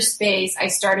Makerspace, I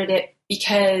started it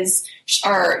because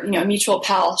our mutual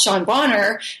pal Sean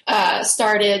Bonner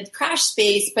started Crash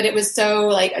Space, but it was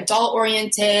so adult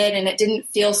oriented and it didn't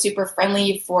feel super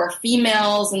friendly for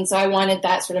females, and so I wanted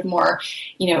that sort of more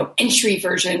entry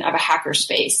version of a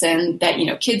hackerspace and that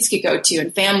kids could go to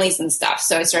and families and stuff.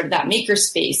 So I started that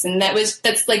Makerspace, and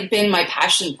that's been my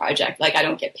passion project. I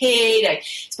don't get paid. I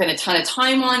spend a ton of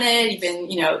time on it, even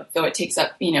though it takes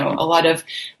up a lot of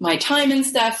my time and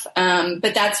stuff.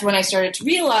 But that's when I started to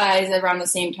realize around the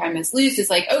same time as Luce is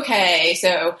okay,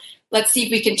 so let's see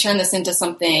if we can turn this into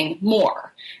something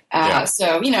more.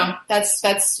 So,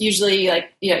 that's usually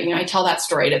I tell that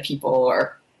story to people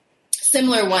or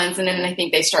similar ones. And then I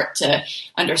think they start to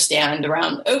understand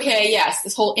around, okay, yes,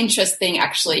 this whole interest thing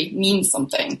actually means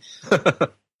something.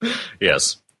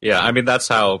 Yes. Yeah, that's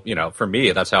how, for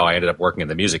me, that's how I ended up working in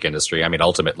the music industry.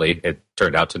 Ultimately, it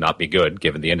turned out to not be good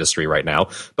given the industry right now.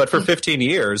 But for 15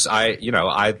 years, I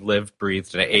lived,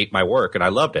 breathed, and ate my work, and I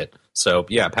loved it. So,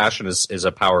 yeah, passion is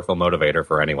a powerful motivator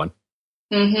for anyone.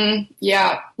 Mm-hmm.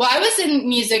 Yeah. Well, I was in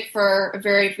music for a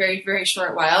very, very, very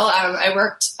short while. I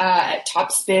worked at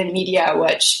Topspin Media,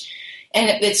 which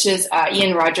is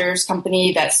Ian Rogers'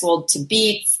 company that sold to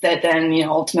Beats that then,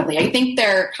 ultimately, I think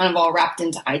they're kind of all wrapped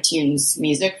into iTunes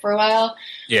Music for a while.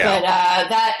 Yeah. But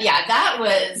that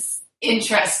was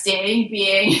interesting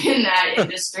being in that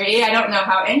industry. I don't know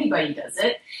how anybody does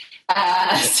it.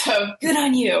 So good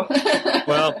on you.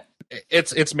 Well,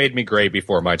 it's made me gray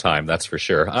before my time, that's for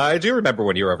sure. I do remember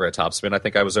when you were over at Topspin. I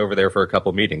think I was over there for a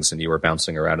couple meetings and you were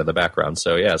bouncing around in the background.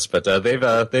 So yes, but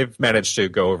they've managed to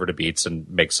go over to Beats and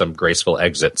make some graceful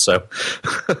exit. So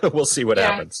we'll see what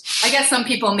happens. I guess some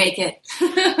people make it.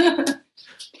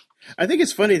 I think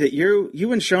it's funny that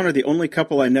you and Sean are the only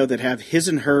couple I know that have his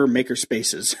and her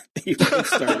makerspaces. You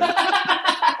started.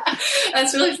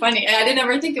 That's really funny. I didn't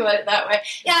ever think about it that way.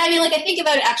 Yeah, I think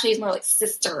about it actually as more like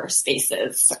sister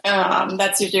spaces.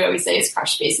 That's usually what we say is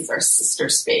Crash Space is our sister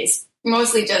space.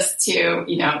 Mostly just to,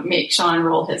 make Sean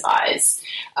roll his eyes.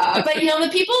 But, the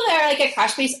people there at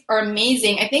Crash Space are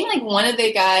amazing. I think one of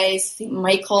the guys, I think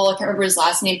Michael, I can't remember his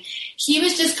last name, he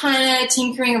was just kind of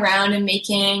tinkering around and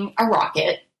making a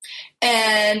rocket.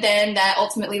 And then that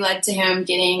ultimately led to him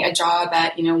getting a job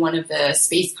at, one of the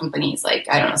space companies,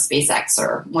 SpaceX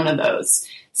or one of those.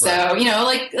 So, Right.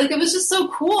 like it was just so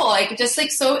cool. Like just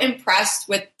like so impressed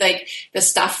with like the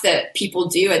stuff that people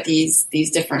do at these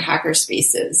different hacker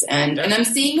spaces. And I'm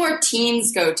seeing more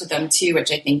teens go to them too,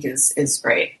 which I think is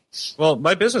great. Well,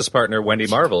 my business partner Wendy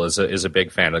Marvel is a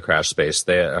big fan of Crash Space.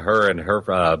 Her and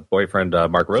her boyfriend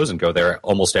Mark Rosen go there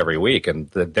almost every week, and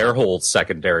their whole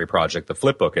secondary project, the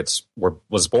Flipbook,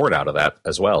 was born out of that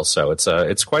as well. So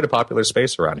it's quite a popular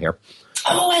space around here.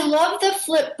 Oh, I love the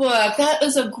Flipbook. That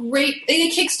was a great. They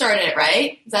kickstarted it,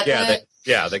 right? Is that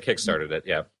they kickstarted it.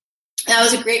 Yeah, that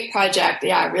was a great project.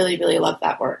 Yeah, I really, really love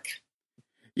that work.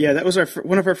 Yeah, that was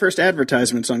one of our first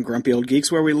advertisements on Grumpy Old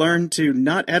Geeks, where we learned to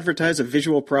not advertise a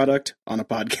visual product on a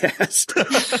podcast.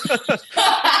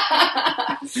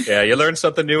 Yeah, you learn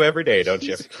something new every day, don't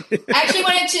you? I actually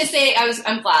wanted to say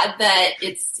I'm glad that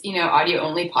it's audio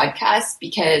only podcast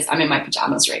because I'm in my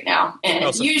pajamas right now,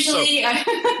 and usually.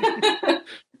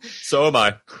 So am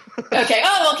I. Okay.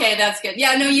 Oh, okay. That's good.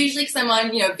 Yeah. No. Usually, because I'm on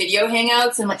video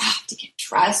hangouts, and like I have to get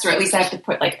dressed, or at least I have to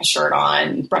put like a shirt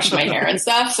on, brush my hair and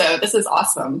stuff. So this is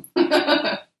awesome.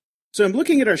 So I'm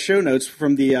looking at our show notes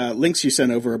from the links you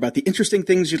sent over about the interesting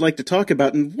things you'd like to talk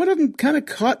about, and one of them kind of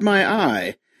caught my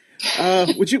eye.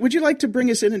 Would you like to bring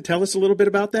us in and tell us a little bit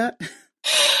about that?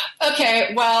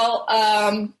 Okay. Well,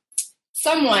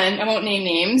 someone, I won't name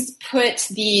names, put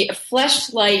the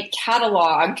Fleshlight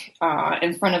catalog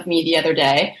in front of me the other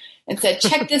day and said,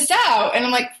 check this out. And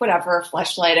I'm like, whatever,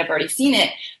 Fleshlight, I've already seen it.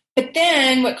 But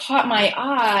then what caught my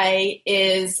eye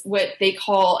is what they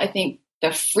call, I think,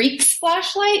 the Freaks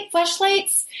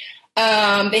fleshlights.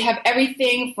 They have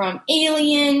everything from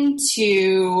Alien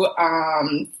to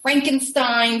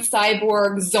Frankenstein,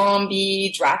 Cyborg,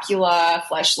 Zombie, Dracula,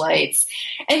 fleshlights.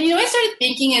 And I started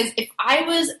thinking is if I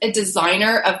was a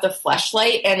designer of the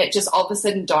fleshlight and it just all of a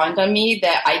sudden dawned on me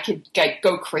that I could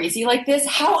go crazy like this,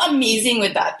 how amazing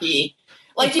would that be?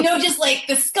 Like, just like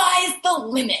the sky's the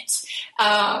limit.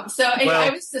 I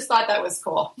just thought that was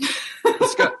cool.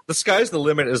 The sky's the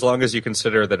limit as long as you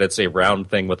consider that it's a round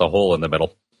thing with a hole in the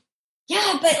middle.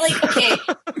 Yeah, but like, okay,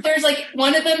 there's like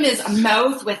one of them is a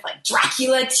mouth with like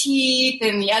Dracula teeth,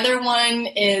 and the other one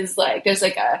is like there's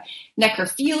like a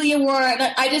necrophilia war.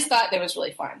 I just thought that was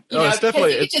really fun. Because it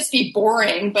could just be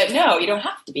boring, but no, you don't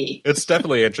have to be. It's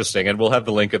definitely interesting, and we'll have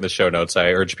the link in the show notes.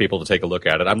 I urge people to take a look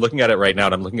at it. I'm looking at it right now,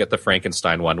 and I'm looking at the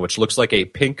Frankenstein one, which looks like a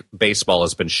pink baseball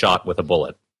has been shot with a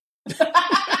bullet.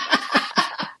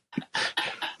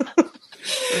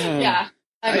 Yeah.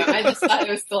 I know. I just thought it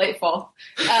was delightful.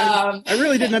 I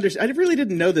really didn't understand. I really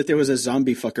didn't know that there was a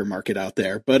zombie fucker market out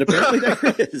there, but apparently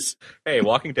there is. Hey,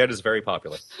 Walking Dead is very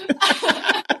popular.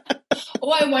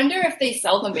 Well, I wonder if they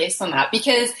sell them based on that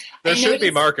because there should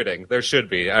be marketing. There should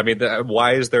be. I mean,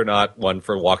 why is there not one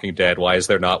for Walking Dead? Why is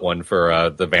there not one for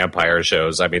the vampire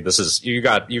shows? I mean, this is you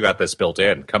got this built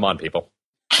in. Come on, people.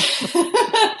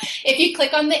 If you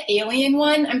click on the Alien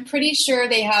one, I'm pretty sure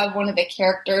they have one of the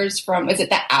characters from, is it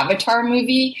the Avatar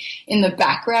movie in the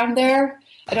background there?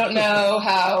 I don't know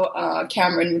how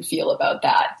Cameron would feel about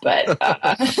that, but...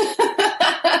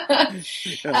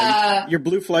 your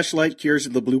blue fleshlight cures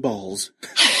the blue balls.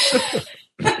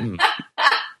 And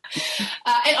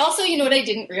also, what I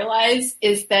didn't realize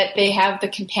is that they have the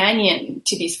companion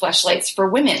to these fleshlights for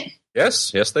women.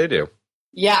 Yes, they do.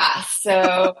 Yeah,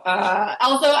 so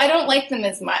although I don't like them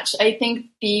as much, I think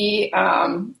the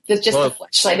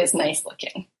fleshlight is nice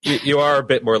looking. You are a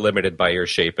bit more limited by your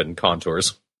shape and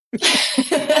contours. But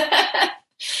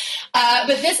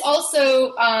this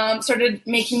also started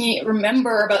making me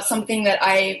remember about something that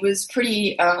I was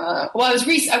pretty I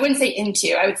wouldn't say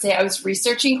into. I would say I was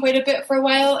researching quite a bit for a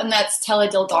while, and that's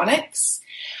teledildonics.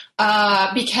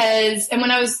 Because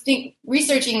when I was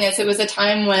researching this, it was a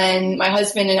time when my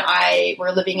husband and I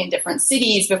were living in different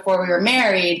cities before we were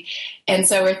married. And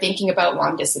so we're thinking about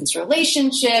long distance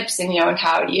relationships and, and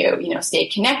how do you, stay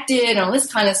connected and all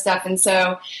this kind of stuff. And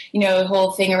so, the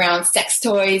whole thing around sex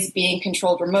toys being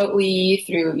controlled remotely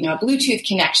through, a Bluetooth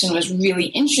connection was really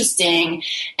interesting.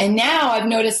 And now I've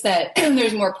noticed that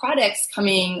there's more products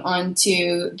coming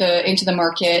into the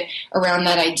market around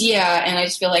that idea. And I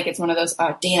just feel like it's one of those,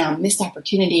 missed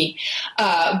opportunity.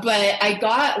 But I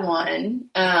got one.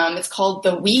 It's called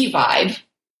the Wii Vibe.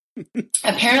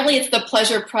 Apparently it's the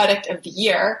pleasure product of the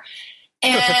year.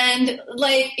 And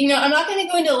I'm not going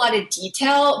to go into a lot of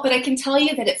detail, but I can tell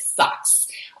you that it sucks.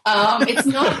 It's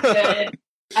not good.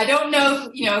 I don't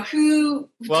know, who.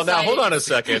 Well, now hold on a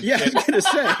second. Yeah, I was going to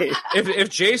say. If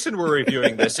Jason were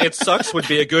reviewing this, it sucks would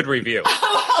be a good review.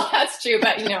 Well, that's true,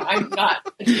 but I'm not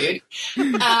a dude.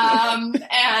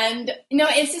 And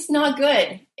it's just not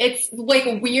good. It's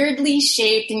like weirdly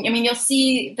shaped, and you'll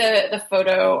see the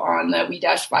photo on the We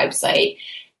Dash Vibe site.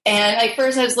 And like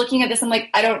first I was looking at this, I'm like,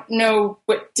 I don't know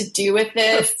what to do with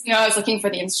this. I was looking for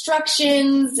the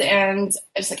instructions and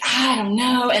I was like, I don't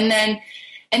know. And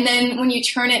then when you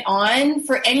turn it on,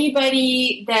 for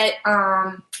anybody that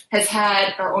has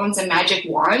had or owns a magic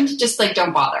wand, just like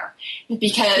don't bother,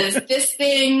 because this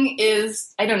thing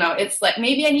is, I don't know, it's like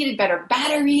maybe I needed better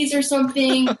batteries or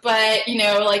something, but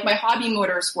like my hobby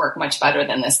motors work much better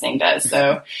than this thing does.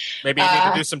 So maybe you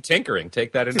need to do some tinkering.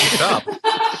 Take that into the shop.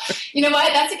 You know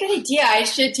what? That's a good idea. I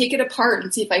should take it apart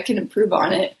and see if I can improve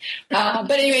on it.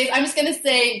 But anyways, I'm just going to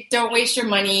say, don't waste your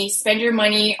money. Spend your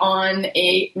money on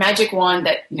a magic wand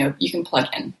that, you can plug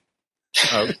in.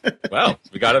 Oh, well,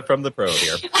 we got it from the pro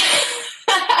here.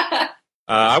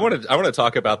 I want to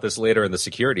talk about this later in the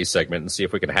security segment and see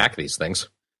if we can hack these things.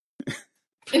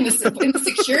 In the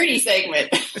security segment.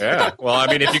 Yeah. Well, I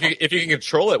mean, if you can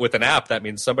control it with an app, that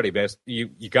means you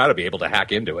got to be able to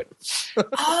hack into it.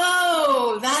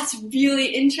 Oh, that's really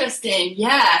interesting.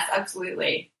 Yes,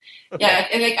 absolutely. Yeah,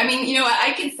 and like, I mean,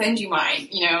 I can send you mine.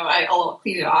 I'll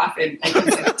clean it off and I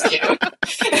can send it to you.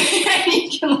 And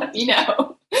you can let me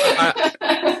know.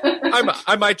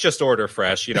 I might just order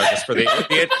fresh, just for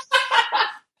the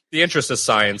interest of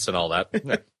science and all that.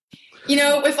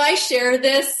 If I share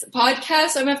this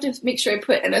podcast, I'm going to have to make sure I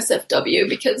put NSFW,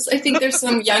 because I think there's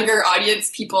some younger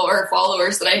audience people or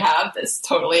followers that I have that's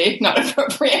totally not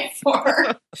appropriate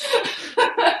for.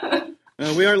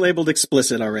 We are labeled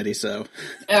explicit already, so.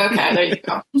 Okay, there you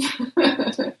go.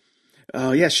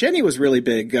 Oh, yeah, Shenny was really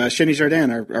big. Shenny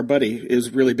Jardin, our buddy, is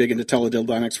really big into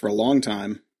teledildonics for a long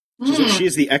time.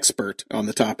 She's the expert on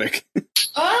the topic.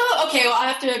 Oh, okay. Well,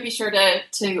 I have to be sure to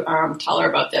tell her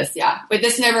about this. Yeah, but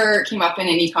this never came up in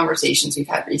any conversations we've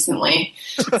had recently.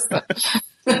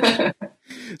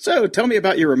 So, tell me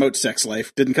about your remote sex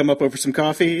life. Didn't come up over some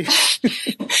coffee?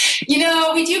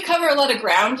 We do cover a lot of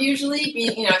ground usually,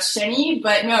 being Shenny,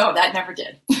 but no, that never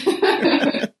did.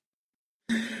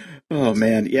 Oh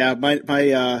man, yeah.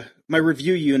 My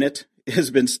review unit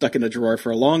has been stuck in a drawer for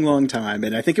a long, long time,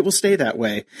 and I think it will stay that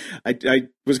way. I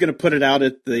was going to put it out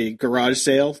at the garage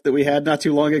sale that we had not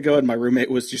too long ago, and my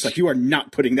roommate was just like, "You are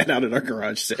not putting that out at our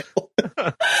garage sale."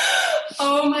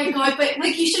 Oh my god! But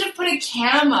like, you should have put a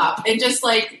cam up and just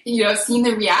seen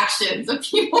the reactions of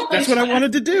people. That's what I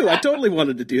wanted to do. I totally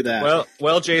wanted to do that.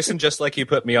 Well, Jason, just like you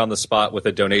put me on the spot with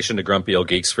a donation to Grumpy Old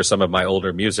Geeks for some of my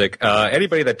older music,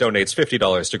 anybody that donates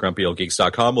 $50 to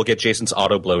grumpyoldgeeks.com will get Jason's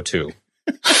Auto Blow 2.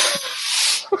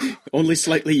 Only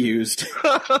slightly used.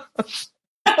 Oh,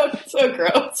 so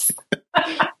gross.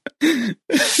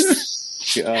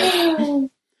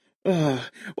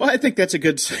 Well, I think that's a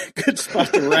good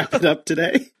spot to wrap it up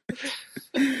today.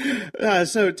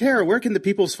 So, Tara, where can the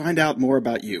peoples find out more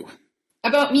about you?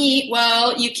 About me?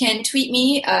 Well, you can tweet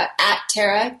me at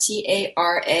Tara,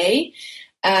 Tara.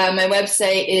 My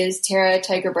website is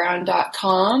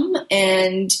taratigerbrown.com,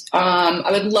 and I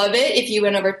would love it if you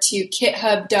went over to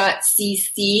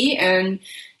kithub.cc and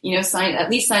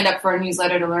sign up for our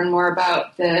newsletter to learn more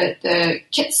about the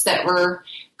kits that we're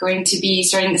going to be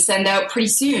starting to send out pretty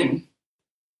soon.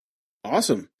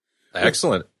 Awesome.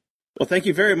 Excellent. Well, thank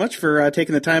you very much for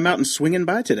taking the time out and swinging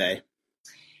by today.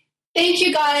 Thank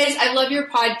you, guys. I love your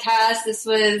podcast.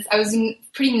 I was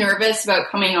pretty nervous about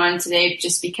coming on today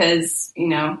just because,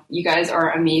 you guys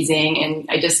are amazing. And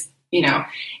I just,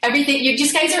 everything, you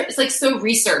just guys are so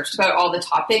researched about all the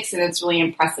topics, and it's really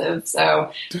impressive.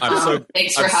 So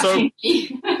thanks for having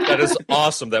me. That is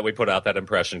awesome that we put out that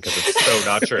impression, because it's so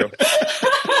not true.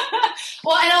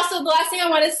 Well, and also the last thing I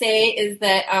want to say is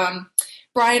that,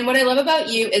 Brian, what I love about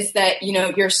you is that,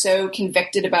 you're so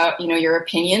convicted about, your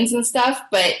opinions and stuff.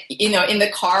 But, in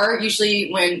the car, usually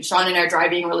when Sean and I are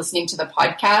driving, we're listening to the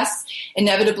podcast,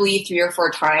 inevitably 3 or 4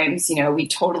 times, we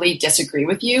totally disagree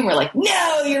with you. And we're like,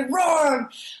 no, you're wrong.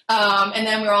 And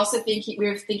then we're also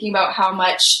thinking about how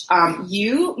much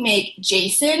you make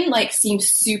Jason seem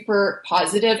super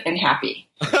positive and happy.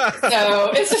 So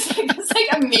it's just this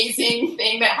amazing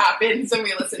thing that happens when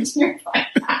we listen to your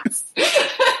podcast.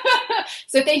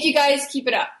 So thank you guys. Keep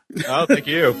it up. Oh, thank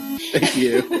you. Thank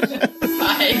you.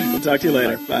 Bye. We'll talk to you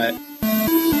later. Bye.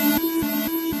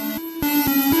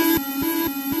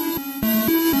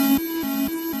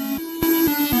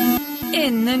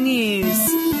 In the news.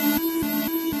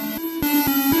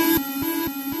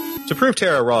 To prove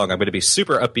Tara wrong, I'm going to be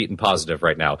super upbeat and positive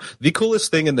right now. The coolest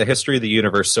thing in the history of the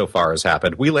universe so far has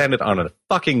happened. We landed on a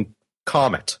fucking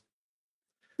comet.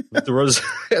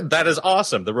 That is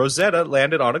awesome. The Rosetta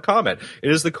landed on a comet.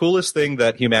 It is the coolest thing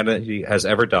that humanity has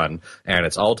ever done, and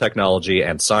it's all technology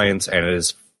and science, and it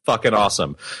is fucking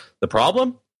awesome. The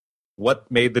problem?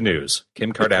 What made the news?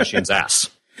 Kim Kardashian's ass.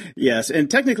 Yes, and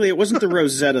technically it wasn't the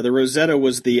Rosetta. The Rosetta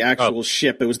was the actual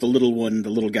ship. It was the little one, the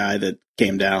little guy that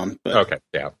came down. But Okay,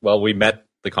 yeah. Well, we met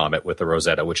the comet with the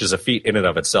Rosetta, which is a feat in and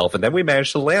of itself, and then we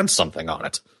managed to land something on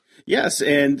it. yes,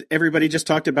 and everybody just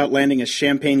talked about landing a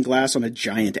champagne glass on a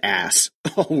giant ass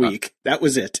all week. That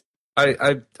was it.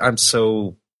 I'm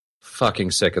so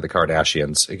fucking sick of the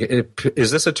Kardashians.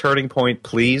 Is this a turning point?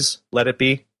 Please let it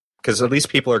be, because at least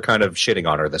people are kind of shitting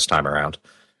on her this time around.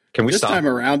 Can we This stop? time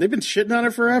around, they've been shitting on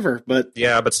her forever, but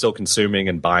Yeah, but still consuming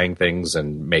and buying things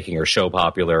and making her show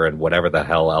popular and whatever the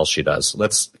hell else she does.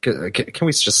 Can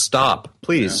we just stop?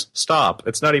 Please stop.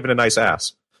 It's not even a nice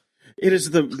ass. it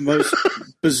is the most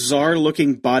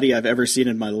bizarre-looking body I've ever seen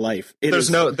in my life. There's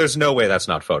no way that's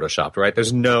not photoshopped, right?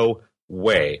 There's no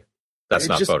way that's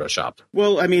not photoshopped.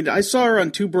 Well, I mean, I saw her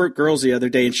on Two Broke Girls the other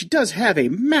day, and she does have a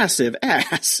massive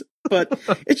ass, but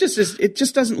it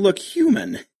just doesn't look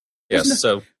human. Yes,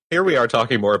 so here we are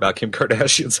talking more about Kim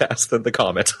Kardashian's ass than the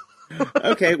comet.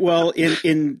 Okay, well,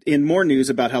 in more news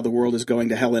about how the world is going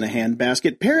to hell in a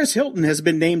handbasket, Paris Hilton has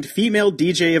been named Female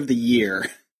DJ of the Year.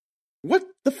 What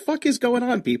the fuck is going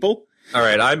on, people? All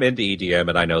right, I'm into EDM,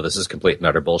 and I know this is complete and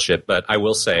utter bullshit, but I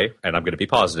will say, and I'm going to be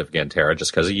positive again, Tara,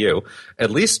 just because of you,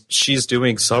 at least she's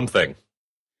doing something.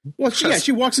 Well,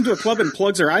 she walks into a club and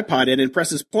plugs her iPod in and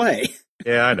presses play.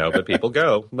 Yeah, I know, but people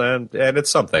go, and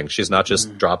it's something. She's not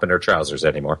just dropping her trousers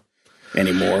anymore.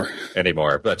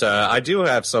 But I do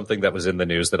have something that was in the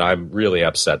news that I'm really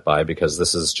upset by, because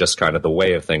this is just kind of the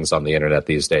way of things on the internet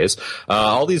these days.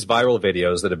 All these viral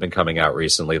videos that have been coming out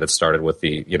recently that started with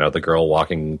the girl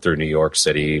walking through New York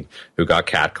City who got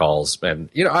catcalls. And,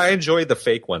 I enjoy the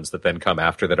fake ones that then come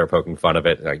after that are poking fun of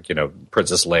it. Like,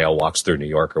 Princess Leia walks through New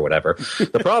York or whatever.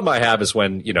 The problem I have is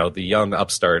when, the young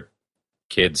upstart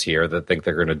kids here that think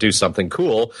they're going to do something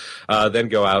cool, then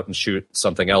go out and shoot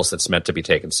something else that's meant to be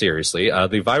taken seriously.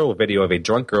 The viral video of a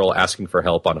drunk girl asking for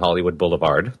help on Hollywood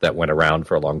Boulevard that went around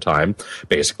for a long time.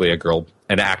 Basically,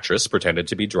 an actress pretended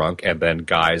to be drunk, and then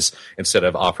guys, instead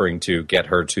of offering to get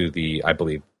her to the, I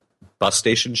believe, bus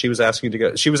station she was asking to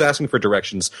go, she was asking for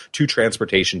directions to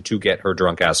transportation to get her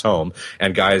drunk ass home,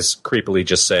 and guys creepily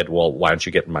just said, well, why don't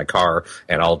you get in my car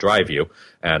and I'll drive you,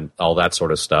 and all that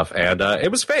sort of stuff. And it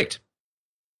was faked.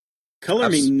 Color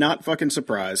me not fucking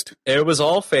surprised. It was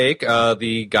all fake.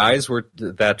 The guys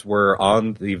that were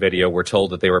on the video were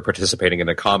told that they were participating in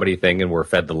a comedy thing and were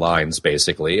fed the lines,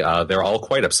 basically. They're all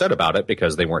quite upset about it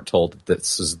because they weren't told that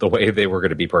this is the way they were going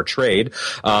to be portrayed.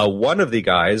 One of the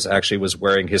guys actually was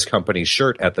wearing his company's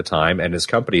shirt at the time, and his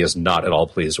company is not at all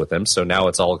pleased with him. So now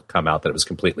it's all come out that it was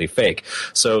completely fake.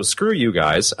 So screw you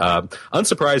guys.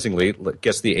 Unsurprisingly,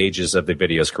 guess the ages of the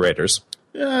video's creators.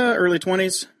 Early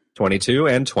 20s. 22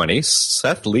 and 20.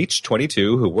 Seth Leach,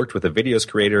 22, who worked with the video's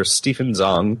creator Stephen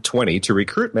Zong, 20, to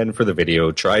recruit men for the video,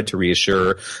 tried to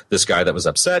reassure this guy that was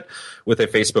upset with a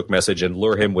Facebook message and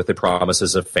lure him with the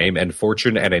promises of fame and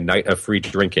fortune and a night of free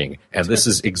drinking. And this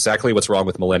is exactly what's wrong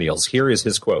with millennials. Here is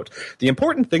his quote. The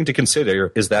important thing to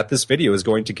consider is that this video is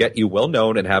going to get you well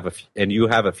known and you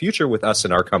have a future with us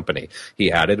in our company.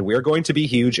 He added, we're going to be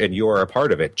huge and you are a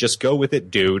part of it. Just go with it,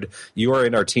 dude. You are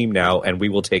in our team now and we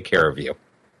will take care of you.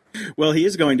 Well, he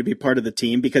is going to be part of the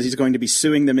team because he's going to be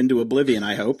suing them into oblivion,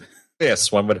 I hope. Yes,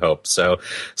 one would hope. So,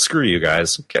 screw you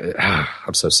guys.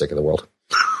 I'm so sick of the world.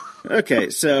 Okay,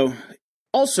 so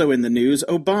also in the news,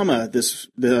 Obama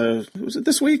was it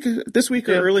this week? This week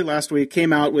or early last week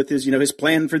came out with his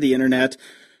plan for the internet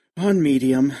on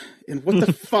Medium. And what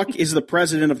the fuck is the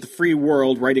president of the free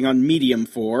world writing on Medium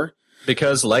for?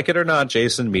 Because, like it or not,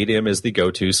 Jason, Medium is the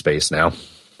go-to space now.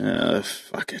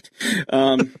 Fuck it.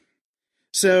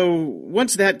 So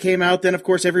once that came out, then, of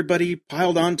course, everybody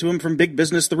piled onto him from big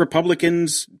business. The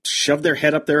Republicans shoved their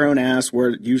head up their own ass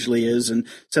where it usually is and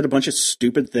said a bunch of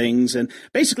stupid things. And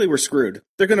basically, we're screwed.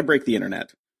 They're going to break the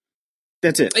internet.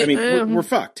 That's it. I mean, we're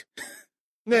fucked.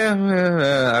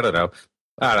 Yeah, I don't know.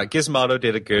 Gizmodo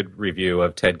did a good review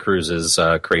of Ted Cruz's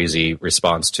crazy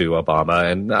response to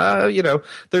Obama. And,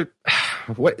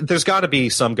 there's got to be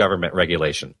some government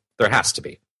regulation. There has to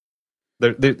be.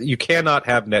 You cannot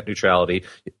have net neutrality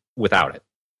without it.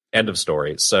 End of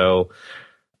story. So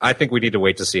I think we need to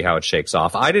wait to see how it shakes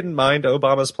off. I didn't mind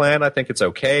Obama's plan. I think it's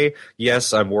okay.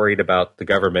 Yes, I'm worried about the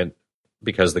government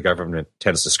because the government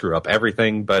tends to screw up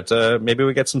everything, but maybe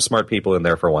we get some smart people in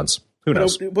there for once. Who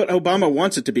knows? But Obama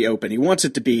wants it to be open. He wants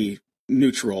it to be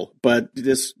neutral. But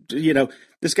this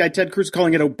guy, Ted Cruz,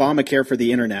 calling it Obamacare for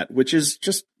the internet, which is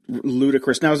just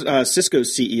ludicrous. Now,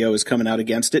 Cisco's CEO is coming out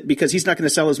against it because he's not going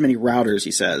to sell as many routers,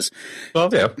 he says. Well,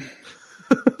 yeah.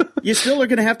 You still are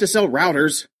going to have to sell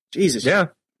routers. Jesus. Yeah.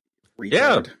 Retard.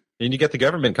 Yeah. And you get the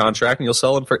government contract and you'll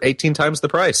sell them for 18 times the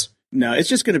price. No, it's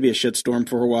just going to be a shitstorm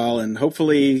for a while, and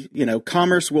hopefully,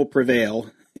 commerce will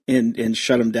prevail and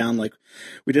shut them down like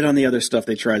we did on the other stuff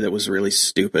they tried that was really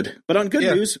stupid. But on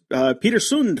good news, Peter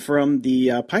Sund from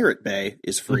the Pirate Bay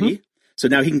is free, so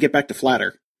now he can get back to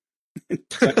Flatter.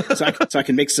 so I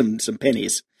can make some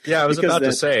pennies. Yeah, I was about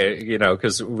to say,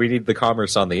 because we need the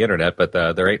commerce on the internet, but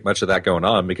there ain't much of that going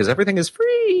on because everything is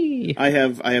free. I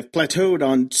have plateaued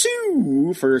on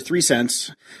Sue for 3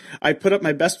 cents. I put up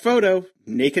my best photo,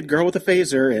 naked girl with a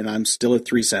phaser, and I'm still at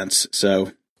 3 cents.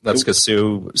 So that's because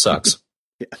Sue sucks.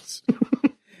 Yes.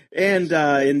 And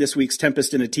in this week's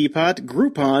Tempest in a Teapot,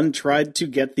 Groupon tried to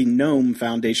get the Gnome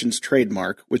Foundation's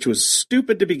trademark, which was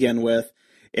stupid to begin with.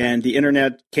 And the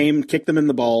internet kicked them in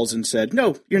the balls and said,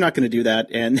 no, you're not going to do that.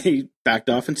 And they backed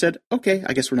off and said, okay,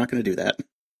 I guess we're not going to do that.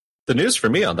 The news for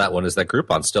me on that one is that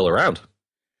Groupon's still around.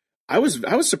 I was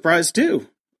surprised, too.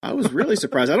 I was really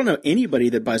surprised. I don't know anybody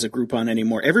that buys a Groupon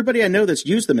anymore. Everybody I know that's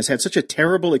used them has had such a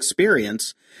terrible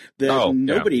experience that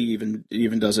nobody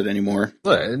even does it anymore.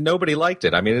 Well, nobody liked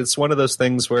it. I mean, it's one of those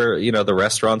things where, the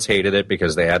restaurants hated it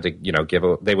because they had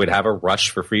to, they would have a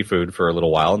rush for free food for a little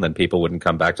while and then people wouldn't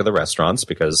come back to the restaurants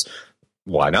because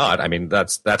why not? I mean,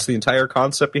 that's the entire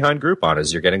concept behind Groupon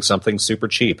is you're getting something super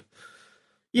cheap.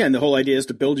 Yeah, and the whole idea is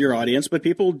to build your audience, but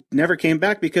people never came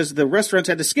back because the restaurants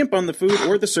had to skimp on the food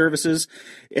or the services.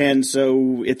 And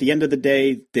so at the end of the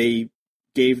day, they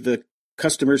gave the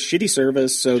customers shitty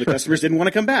service, so the customers didn't want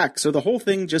to come back. So the whole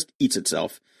thing just eats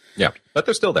itself. Yeah, but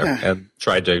they're still there and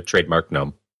tried to trademark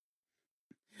Gnome.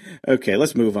 Okay,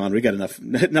 let's move on. We got enough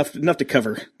to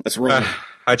cover. Let's roll.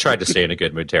 I tried to stay in a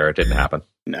good mood, Tara. It didn't happen.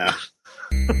 Nah.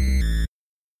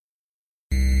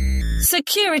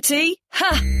 Security?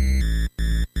 Ha!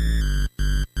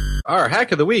 Our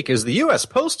hack of the week is the U.S.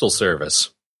 Postal Service.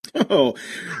 Oh,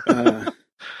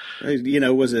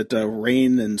 was it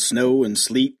rain and snow and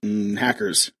sleet and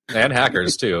hackers? And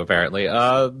hackers, too, apparently.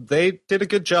 They did a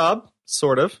good job,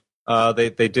 sort of.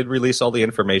 They did release all the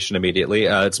information immediately.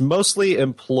 It's mostly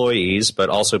employees, but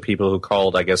also people who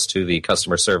called, I guess, to the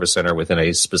customer service center within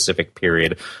a specific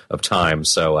period of time.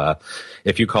 So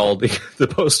if you called the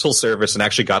Postal Service and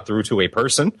actually got through to a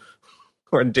person,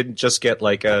 or didn't just get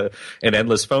like an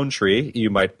endless phone tree, you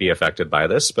might be affected by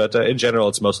this. But in general,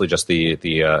 it's mostly just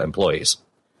the employees.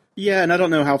 Yeah, and I don't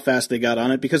know how fast they got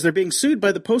on it because they're being sued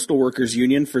by the Postal Workers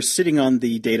Union for sitting on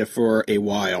the data for a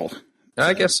while.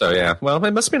 I guess so, yeah. Well,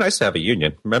 it must be nice to have a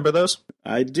union. Remember those?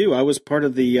 I do. I was part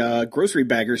of the grocery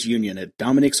baggers union at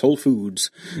Dominic's Whole Foods.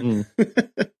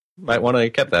 Might want to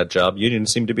have kept that job.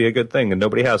 Unions seem to be a good thing, and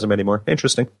nobody has them anymore.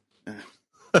 Interesting.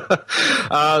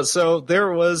 So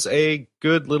there was a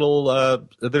good little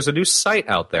there's a new site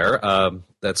out there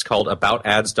that's called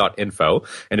aboutads.info,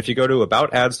 and if you go to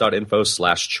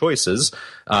aboutads.info/choices,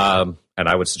 and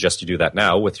I would suggest you do that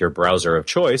now with your browser of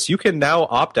choice, you can now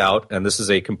opt out, and this is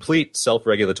a complete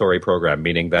self-regulatory program,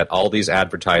 meaning that all these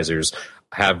advertisers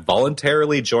have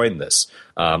voluntarily joined this.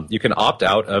 You can opt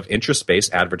out of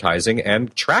interest-based advertising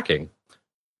and tracking.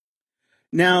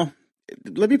 Now,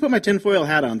 let me put my tinfoil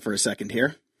hat on for a second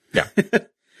here. Yeah.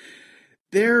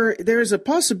 There's a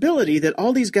possibility that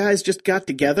all these guys just got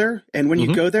together, and when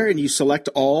you go there and you select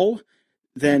all,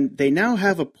 then they now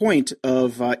have a point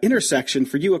of intersection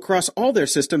for you across all their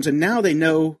systems, and now they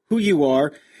know who you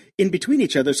are in between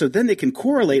each other, so then they can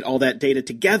correlate all that data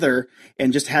together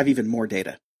and just have even more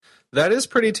data. That is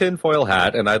pretty tinfoil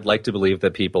hat, and I'd like to believe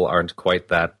that people aren't quite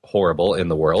that horrible in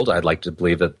the world. I'd like to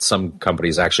believe that some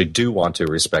companies actually do want to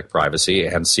respect privacy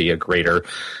and see a greater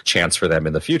chance for them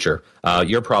in the future.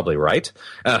 You're probably right.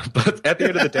 But at the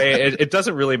end of the day, it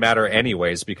doesn't really matter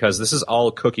anyways, because this is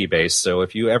all cookie-based. So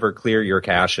if you ever clear your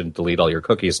cache and delete all your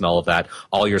cookies and all of that,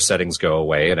 all your settings go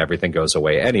away and everything goes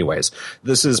away anyways.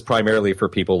 This is primarily for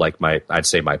people like I'd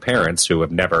say my parents, who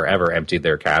have never, ever emptied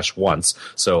their cache once.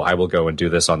 So I will go and do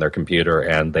this on their computer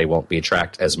and they won't be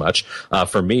tracked as much.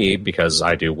 For me, because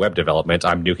I do web development,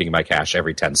 I'm nuking my cache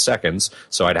every 10 seconds,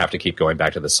 so I'd have to keep going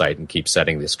back to the site and keep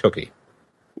setting this cookie.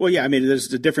 Well, yeah, I mean,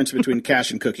 there's a difference between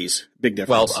cache and cookies. Big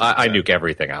difference. Well, I nuke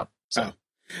everything out. So.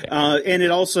 Yeah. And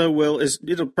it also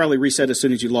it'll probably reset as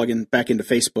soon as you log in back into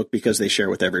Facebook because they share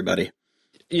with everybody.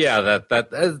 Yeah,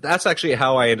 that's actually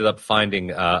how I ended up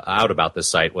finding out about this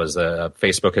site. Was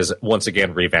Facebook has once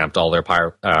again revamped all their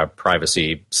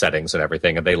privacy settings and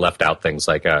everything, and they left out things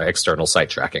like external site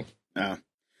tracking.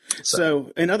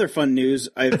 So, in other fun news,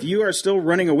 if you are still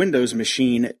running a Windows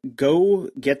machine, go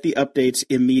get the updates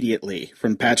immediately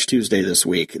from Patch Tuesday this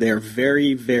week. They are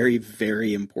very, very,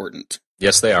 very important.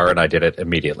 Yes, they are, and I did it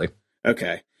immediately.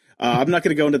 Okay. I'm not going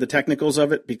to go into the technicals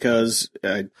of it because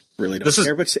I really don't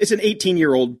care, but it's an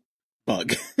 18-year-old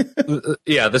bug.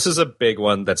 Yeah, this is a big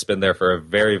one that's been there for a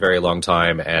very, very long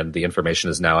time, and the information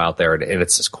is now out there, and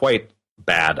it's quite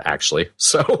bad, actually.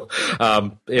 So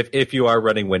if you are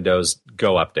running Windows,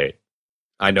 go update.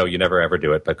 I know you never ever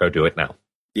do it, but go do it now.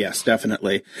 Yes,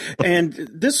 definitely. And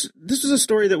this was a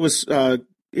story that was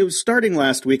it was starting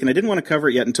last week, and I didn't want to cover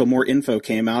it yet until more info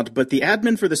came out. But the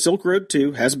admin for the Silk Road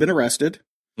 2 has been arrested.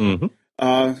 Mm-hmm.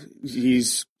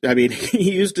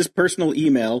 He used his personal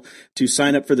email to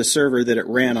sign up for the server that it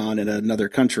ran on in another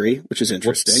country, which is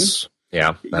interesting. Whoops.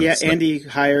 Yeah. And he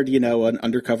hired, an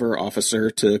undercover officer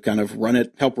to kind of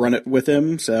help run it with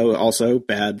him. So also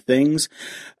bad things.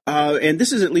 And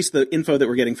this is at least the info that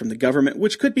we're getting from the government,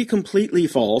 which could be completely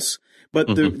false. But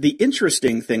the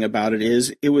interesting thing about it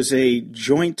is it was a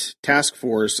joint task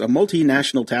force, a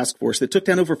multinational task force that took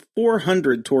down over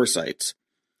 400 Tor sites.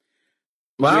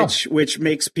 Wow. Which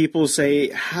makes people say,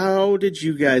 how did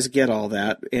you guys get all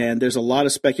that? And there's a lot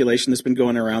of speculation that's been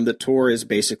going around that Tor has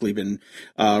basically been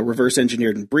reverse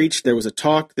engineered and breached. There was a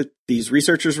talk that these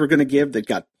researchers were going to give that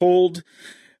got pulled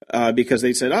because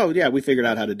they said, oh, yeah, we figured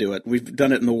out how to do it. We've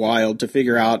done it in the wild to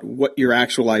figure out what your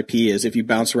actual IP is. If you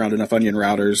bounce around enough onion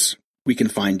routers, we can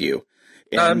find you.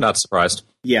 And, I'm not surprised.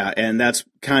 Yeah, and that's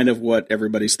kind of what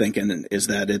everybody's thinking is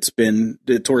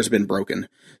that Tor's been broken.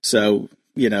 So,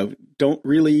 don't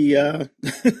really,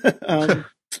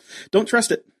 don't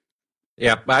trust it.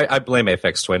 Yeah, I blame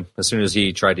Aphex Twin. As soon as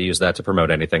he tried to use that to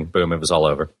promote anything, boom, it was all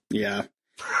over. Yeah.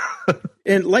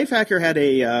 And Lifehacker had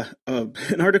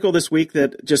an article this week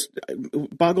that just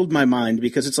boggled my mind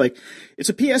because it's a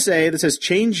PSA that says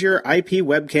change your IP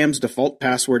webcam's default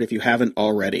password if you haven't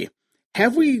already.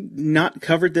 Have we not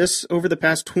covered this over the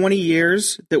past 20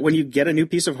 years that when you get a new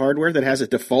piece of hardware that has a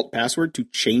default password to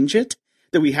change it,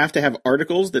 that we have to have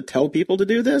articles that tell people to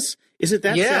do this? Is it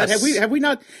that sad?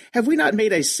 Have we not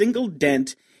made a single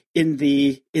dent in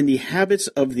the habits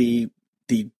of the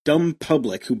dumb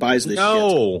public who buys this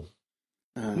shit?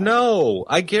 No,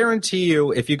 I guarantee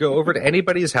you, if you go over to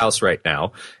anybody's house right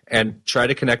now and try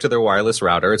to connect to their wireless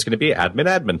router, it's going to be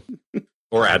admin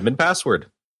or admin password.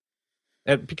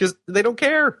 And because they don't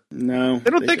care. No. They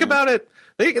don't think about it.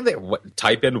 They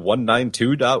type in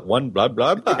 192.1 blah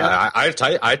blah blah. Yeah.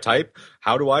 I type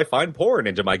how do I find porn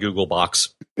into my Google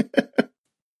box.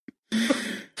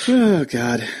 Oh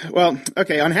God. Well,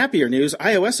 okay, on happier news,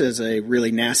 iOS has a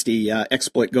really nasty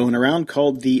exploit going around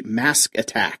called the mask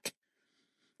attack.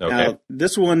 Okay. Now,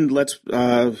 this one lets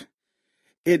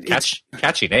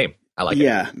catchy name. I like it.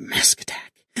 Yeah, mask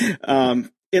attack.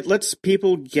 It lets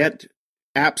people get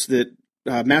apps that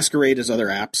masquerade as other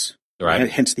apps. Right.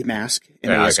 Hence the mask.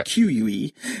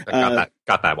 MASQUE.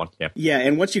 Got that one. Yeah. Yeah,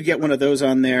 and once you get one of those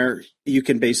on there, you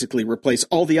can basically replace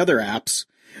all the other apps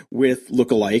with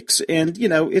lookalikes. And,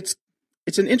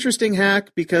 it's an interesting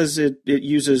hack because it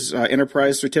uses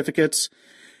enterprise certificates.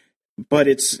 But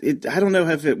I don't know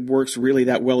if it works really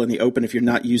that well in the open if you're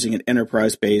not using an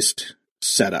enterprise-based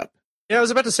setup. Yeah, I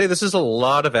was about to say this is a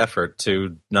lot of effort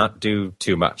to not do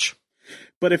too much.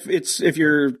 But if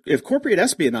corporate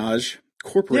espionage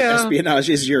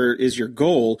is your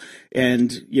goal,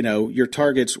 and your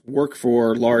targets work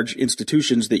for large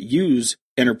institutions that use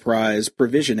enterprise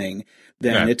provisioning,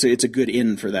 then it's a good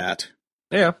in for that.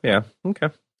 Yeah, okay.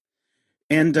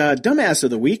 And dumbass of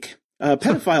the week. A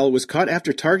pedophile was caught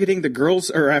after targeting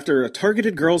after a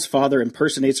targeted girl's father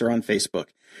impersonates her on Facebook.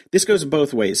 This goes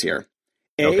both ways here.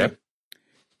 The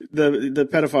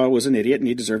pedophile was an idiot and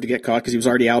he deserved to get caught because he was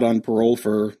already out on parole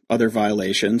for other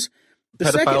violations.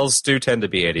 Pedophiles do tend to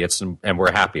be idiots, and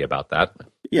we're happy about that.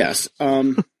 Yes.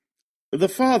 The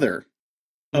father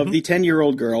of the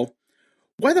 10-year-old girl,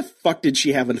 why the fuck did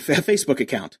she have a Facebook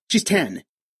account? She's 10.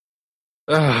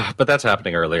 But that's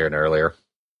happening earlier and earlier.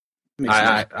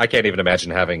 I can't even imagine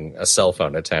having a cell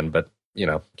phone at 10, but,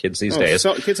 kids these days.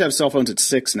 Kids have cell phones at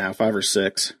 6 now, 5 or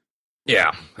 6.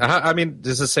 Yeah. I mean,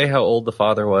 does it say how old the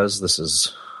father was? This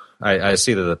is... I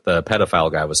see that the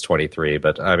pedophile guy was 23,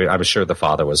 but I'm sure the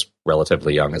father was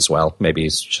relatively young as well. Maybe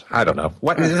I don't know.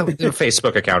 What a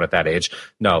Facebook account at that age?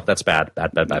 No, that's bad.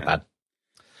 Bad.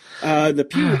 The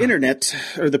Pew Internet,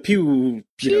 or the Pew,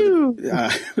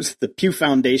 the Pew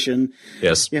Foundation.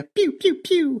 Yes. Yeah,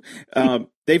 Pew.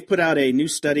 They've put out a new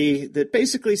study that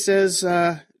basically says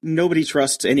nobody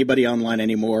trusts anybody online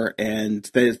anymore, and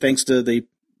thanks to the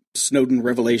Snowden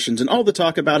revelations and all the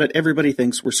talk about it, everybody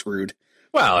thinks we're screwed.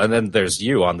 Well, and then there's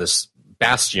you on this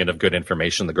bastion of good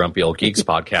information, the Grumpy Old Geeks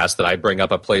podcast, that I bring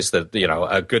up a place that,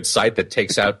 a good site that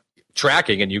takes out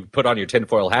tracking, and you put on your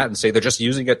tinfoil hat and say they're just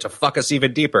using it to fuck us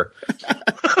even deeper.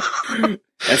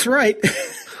 That's right.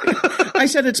 I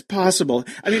said it's possible.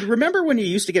 I mean, remember when you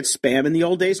used to get spam in the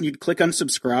old days and you'd click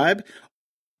unsubscribe?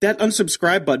 that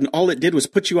unsubscribe button, all it did was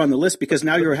put you on the list because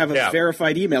now you have a Yeah.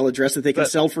 verified email address that they can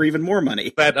sell for even more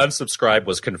money. That unsubscribe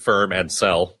was confirm and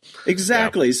sell.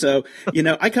 Exactly. Yeah. So,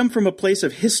 I come from a place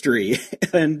of history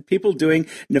and people doing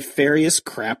nefarious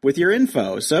crap with your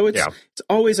info. So it's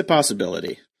always a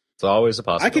possibility. It's always a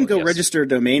possibility. I can go yes. register a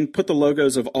domain, put the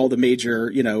logos of all the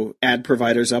major, ad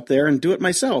providers up there and do it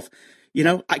myself.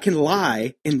 I can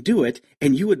lie and do it,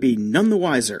 and you would be none the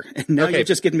wiser. And now you've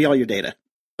just given me all your data.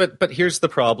 But here's the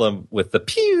problem with the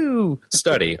Pew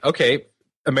study. Okay,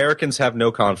 Americans have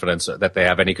no confidence that they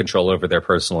have any control over their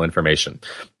personal information.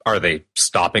 Are they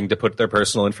stopping to put their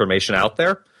personal information out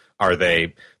there? Are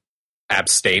they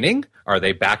abstaining? Are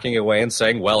they backing away and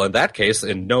saying, well, in that case,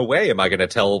 in no way am I going to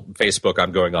tell Facebook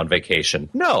I'm going on vacation?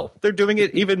 No, they're doing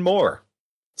it even more.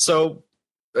 So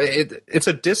it's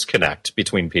a disconnect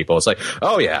between people. It's like,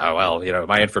 oh, yeah, well,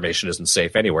 my information isn't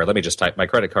safe anywhere. Let me just type my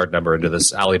credit card number into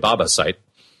this Alibaba site.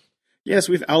 Yes,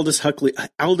 we've Aldous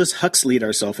Huxley'd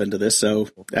ourselves into this, so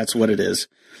that's what it is.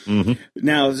 Mm-hmm.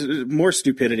 Now, more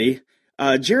stupidity.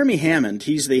 Jeremy Hammond,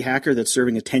 he's the hacker that's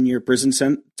serving a 10-year prison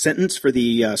sentence for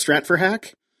the Stratfor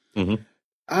hack.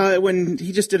 Mm-hmm. When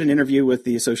he just did an interview with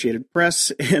the Associated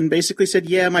Press and basically said,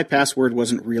 yeah, my password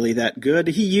wasn't really that good.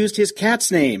 He used his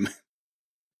cat's name.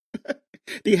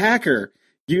 The hacker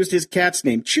used his cat's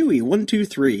name,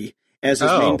 Chewy123, as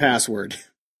his main password.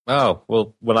 Oh,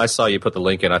 well, when I saw you put the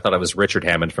link in, I thought it was Richard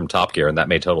Hammond from Top Gear, and that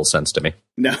made total sense to me.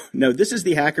 No, this is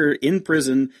the hacker in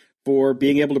prison for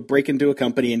being able to break into a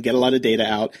company and get a lot of data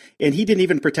out, and he didn't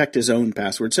even protect his own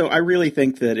password. So I really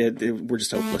think that we're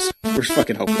just hopeless. We're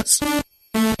fucking hopeless.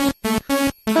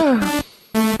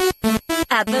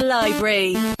 At the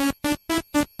library.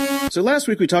 So last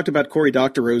week we talked about Cory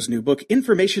Doctorow's new book,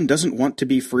 Information Doesn't Want to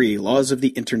Be Free, Laws of the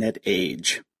Internet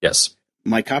Age. Yes.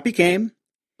 My copy came.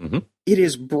 Mm-hmm. It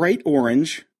is bright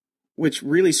orange, which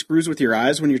really screws with your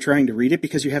eyes when you're trying to read it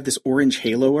because you have this orange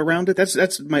halo around it.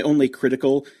 That's my only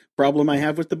critical problem I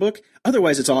have with the book.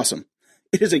 Otherwise, it's awesome.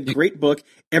 It is a great book.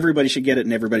 Everybody should get it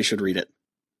and everybody should read it.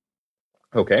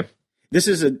 Okay.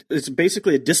 It's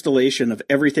basically a distillation of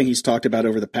everything he's talked about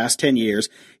over the past 10 years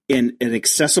in an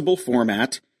accessible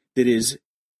format that is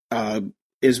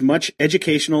as much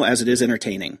educational as it is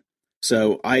entertaining.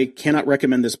 So I cannot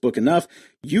recommend this book enough.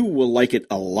 You will like it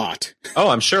a lot. Oh,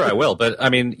 I'm sure I will. But I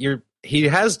mean, he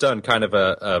has done kind of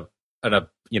a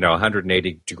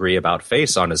 180 degree about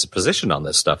face on his position on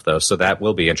this stuff, though. So that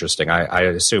will be interesting. I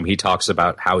assume he talks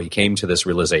about how he came to this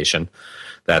realization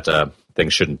that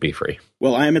things shouldn't be free.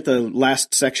 Well, I am at the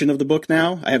last section of the book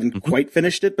now. I haven't quite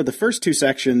finished it, but the first two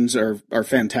sections are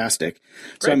fantastic.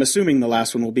 So Great. I'm assuming the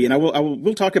last one will be, and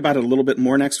we'll talk about it a little bit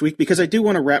more next week because I do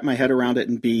want to wrap my head around it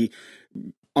and be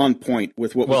on point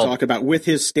with what we talk about with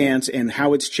his stance and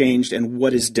how it's changed and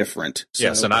what is different. So,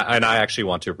 yes, and I actually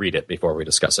want to read it before we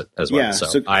discuss it as well. Yeah,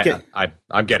 so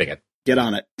I'm getting it. Get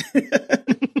on it.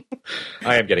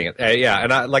 I am getting it.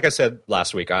 And like I said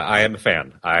last week, I am a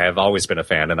fan. I have always been a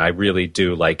fan, and I really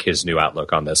do like his new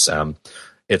outlook on this.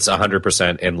 It's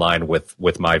 100% in line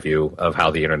with my view of how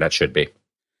the internet should be.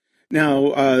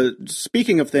 Now,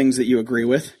 speaking of things that you agree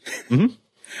with, in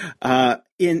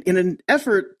an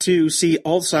effort to see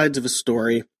all sides of a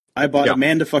story, I bought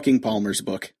Amanda fucking Palmer's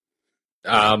book.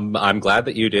 I'm glad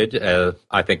that you did.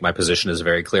 I think my position is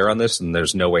very clear on this, and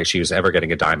there's no way she was ever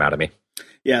getting a dime out of me.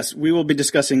 Yes, we will be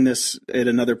discussing this at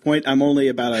another point. I'm only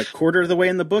about a quarter of the way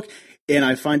in the book, and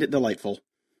I find it delightful.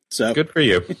 So good for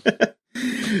you.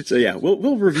 So yeah,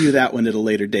 we'll review that one at a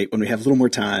later date when we have a little more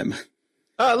time.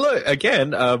 Look,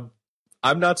 again,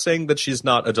 I'm not saying that she's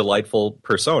not a delightful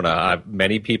persona.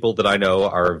 Many people that I know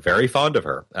are very fond of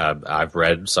her. I've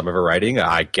read some of her writing.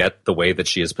 I get the way that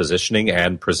she is positioning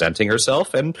and presenting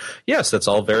herself. And yes, that's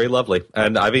all very lovely.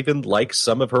 And I've even liked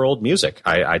some of her old music.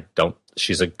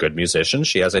 She's a good musician.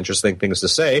 She has interesting things to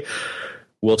say.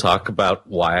 We'll talk about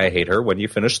why I hate her when you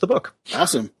finish the book.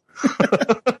 Awesome.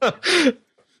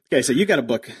 Okay, so you got a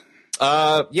book.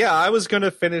 I was going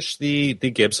to finish the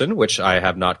Gibson, which I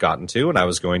have not gotten to, and I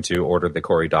was going to order the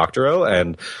Cory Doctorow,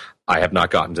 and I have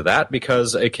not gotten to that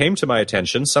because it came to my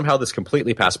attention. Somehow this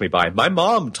completely passed me by. My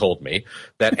mom told me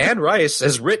that Anne Rice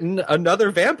has written another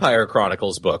Vampire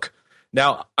Chronicles book.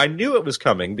 Now, I knew it was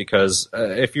coming because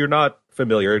if you're not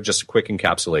familiar, just a quick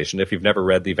encapsulation, if you've never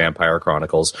read the Vampire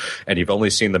Chronicles and you've only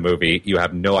seen the movie, you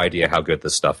have no idea how good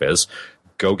this stuff is.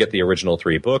 Go get the original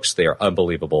 3 books. They are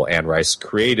unbelievable. Anne Rice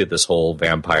created this whole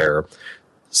vampire,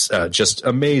 just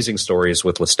amazing stories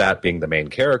with Lestat being the main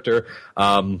character.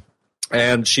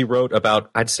 And she wrote about,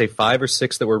 I'd say 5 or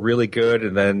 6 that were really good,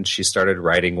 and then she started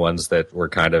writing ones that were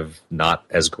kind of not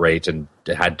as great and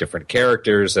had different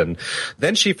characters. And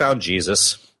then she found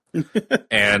Jesus,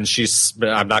 And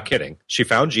I'm not kidding. She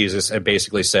found Jesus and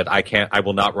basically said, I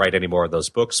will not write any more of those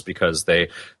books because they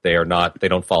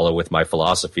don't follow with my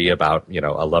philosophy about,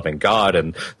 a loving God,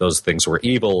 and those things were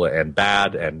evil and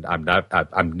bad. And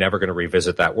I'm never going to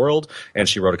revisit that world. And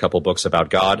she wrote a couple books about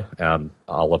God,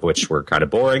 all of which were kind of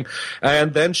boring.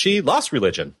 And then she lost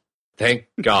religion. Thank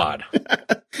God.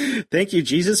 Thank you,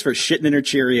 Jesus, for shitting in her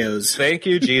Cheerios. Thank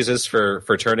you, Jesus, for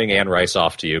turning Anne Rice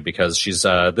off to you, because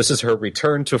this is her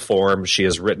return to form. She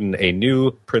has written a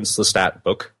new Prince Lestat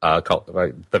book, called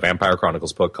the Vampire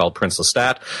Chronicles book called Prince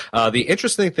Lestat. The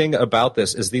interesting thing about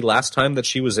this is the last time that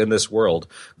she was in this world,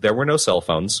 there were no cell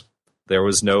phones. There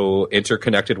was no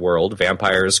interconnected world.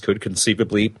 Vampires could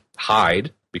conceivably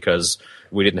hide because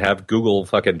we didn't have Google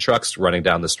fucking trucks running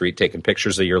down the street taking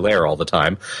pictures of your lair all the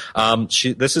time.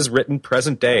 This is written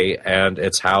present day, and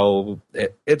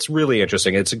it's really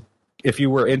interesting. If you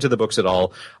were into the books at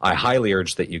all, I highly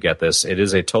urge that you get this. It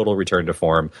is a total return to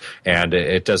form, and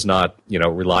it does not,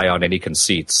 rely on any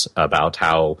conceits about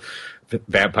how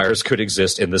vampires could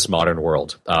exist in this modern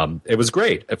world. It was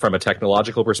great from a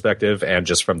technological perspective, and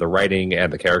just from the writing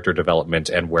and the character development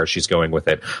and where she's going with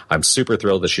it. I'm super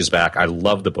thrilled that she's back. I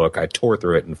love the book. I tore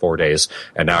through it in 4 days,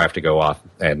 and now I have to go off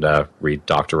and read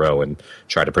Dr. O and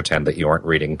try to pretend that you aren't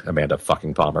reading Amanda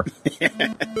fucking Palmer.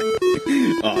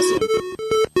 Awesome.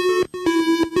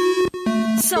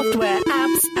 Software,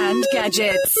 apps, and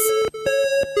gadgets.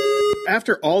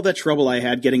 After all that trouble I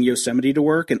had getting Yosemite to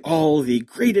work and all the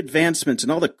great advancements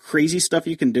and all the crazy stuff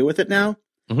you can do with it now,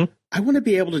 I want to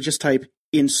be able to just type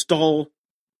install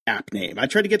app name. I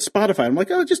tried to get Spotify. I'm like,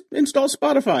 just install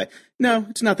Spotify. No,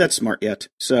 it's not that smart yet.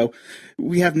 So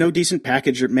we have no decent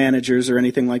package managers or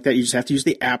anything like that. You just have to use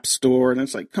the App Store. And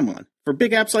it's like, come on. For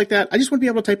big apps like that, I just want to be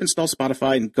able to type install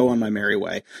Spotify and go on my merry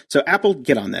way. So Apple,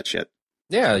 get on that shit.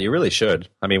 Yeah, you really should.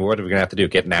 I mean, what are we going to have to do?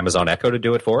 Get an Amazon Echo to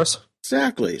do it for us?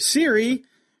 Exactly. Siri,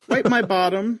 wipe my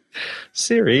bottom.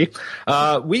 Siri.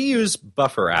 We use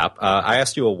Buffer app. I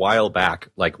asked you a while back,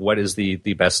 what is the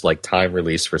best, time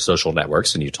release for social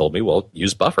networks? And you told me, well,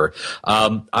 use Buffer.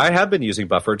 I have been using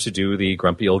Buffer to do the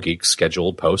Grumpy Old Geek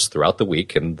scheduled posts throughout the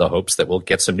week in the hopes that we'll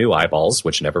get some new eyeballs,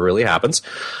 which never really happens.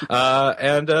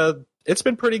 It's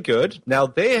been pretty good. Now,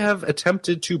 they have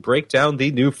attempted to break down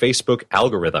the new Facebook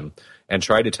algorithm and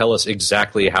try to tell us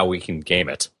exactly how we can game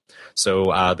it. So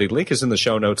the link is in the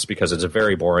show notes because it's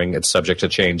very boring. It's subject to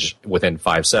change within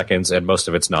 5 seconds, and most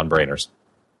of it's non-brainers.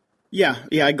 Yeah,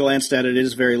 I glanced at it. It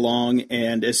is very long,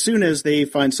 and as soon as they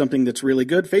find something that's really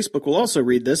good, Facebook will also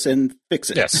read this and fix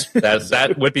it. Yes,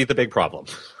 that would be the big problem.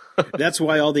 That's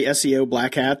why all the SEO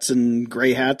black hats and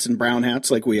gray hats and brown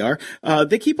hats like we are,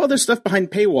 they keep all their stuff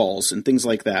behind paywalls and things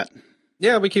like that.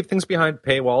 Yeah, we keep things behind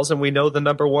paywalls, and we know the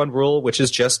number one rule, which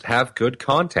is just have good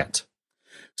content.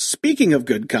 Speaking of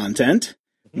good content,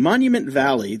 Monument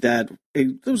Valley, that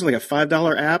was like a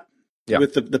 $5 app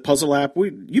with the puzzle app.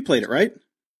 You played it, right?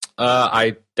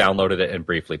 I downloaded it and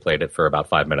briefly played it for about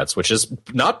 5 minutes, which is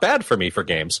not bad for me for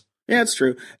games. Yeah, it's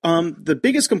true. The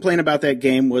biggest complaint about that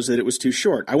game was that it was too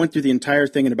short. I went through the entire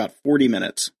thing in about 40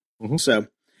 minutes. So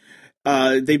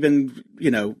they've been,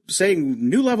 saying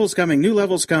new levels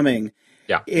coming.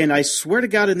 Yeah. And I swear to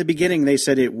God, in the beginning, they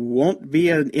said it won't be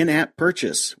an in-app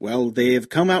purchase. Well, they have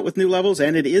come out with new levels,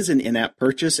 and it is an in-app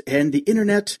purchase, and the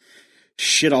internet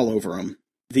shit all over them.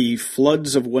 The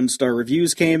floods of one-star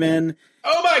reviews came in.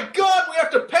 Oh my God, we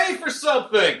have to pay for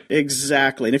something!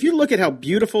 Exactly. And if you look at how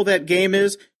beautiful that game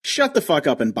is, shut the fuck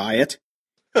up and buy it.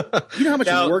 You know how much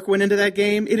work went into that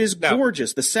game? It is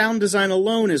gorgeous. The sound design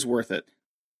alone is worth it.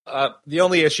 The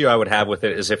only issue I would have with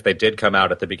it is if they did come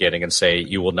out at the beginning and say,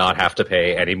 you will not have to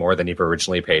pay any more than you've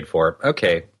originally paid for.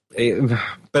 Okay.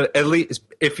 But at least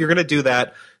if you're going to do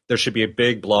that, there should be a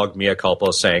big blog mea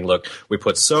culpa saying, look, we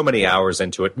put so many hours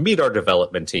into it. Meet our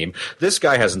development team. This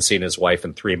guy hasn't seen his wife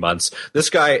in 3 months. This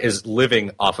guy is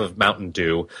living off of Mountain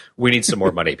Dew. We need some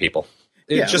more money, people.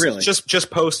 Yeah, really. Just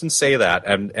post and say that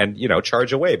and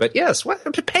charge away. But yes,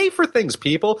 pay for things,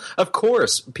 people. Of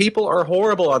course, people are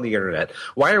horrible on the internet.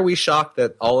 Why are we shocked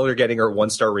that all they're getting are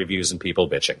 1-star reviews and people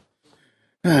bitching?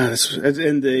 And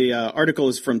the article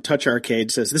is from Touch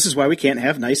Arcade. Says this is why we can't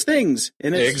have nice things.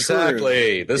 And it's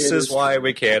exactly. True. This is why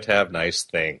we can't have nice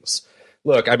things.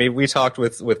 Look, I mean, we talked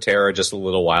with Tara just a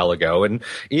little while ago, and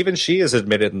even she has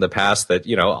admitted in the past that,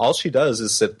 all she does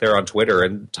is sit there on Twitter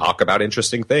and talk about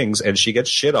interesting things, and she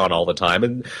gets shit on all the time,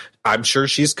 and I'm sure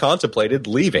she's contemplated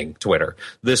leaving Twitter.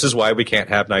 This is why we can't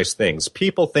have nice things.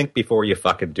 People think before you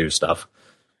fucking do stuff.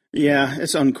 Yeah,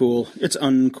 it's uncool. It's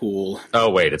uncool. Oh,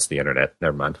 wait, it's the internet.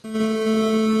 Never mind.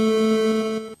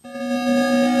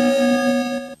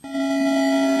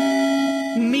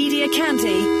 Media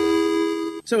Candy.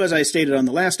 So as I stated on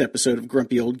the last episode of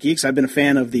Grumpy Old Geeks, I've been a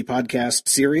fan of the podcast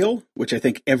Serial, which I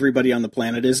think everybody on the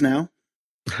planet is now.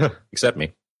 Except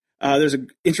me. There's an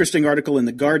interesting article in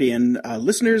The Guardian.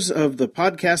 Listeners of the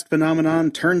podcast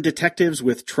phenomenon turn detectives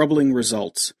with troubling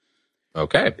results.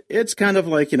 Okay. It's kind of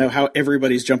like, how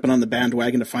everybody's jumping on the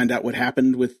bandwagon to find out what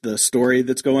happened with the story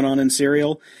that's going on in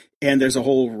Serial. And there's a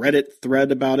whole Reddit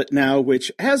thread about it now,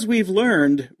 which, as we've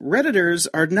learned, Redditors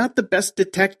are not the best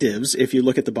detectives if you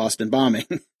look at the Boston bombing.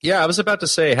 Yeah, I was about to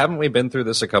say, haven't we been through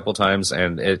this a couple times?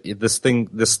 And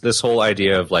this whole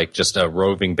idea of like just a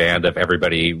roving band of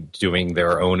everybody doing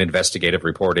their own investigative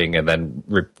reporting and then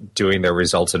doing their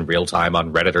results in real time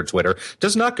on Reddit or Twitter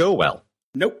does not go well.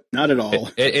 Nope, not at all.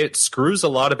 It screws a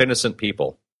lot of innocent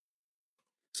people.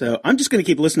 So I'm just going to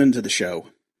keep listening to the show.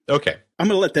 Okay. I'm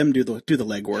going to let them do the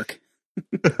legwork.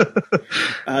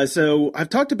 So I've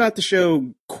talked about the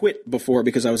show Quit before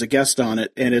because I was a guest on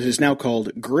it, and it is now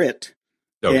called Grit.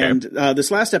 Okay. And this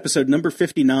last episode, number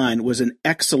 59, was an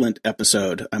excellent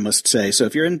episode, I must say. So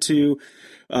if you're into,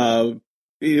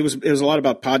 it was a lot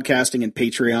about podcasting and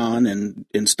Patreon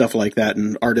and stuff like that,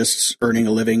 and artists earning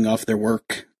a living off their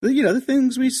work. The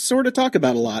things we sort of talk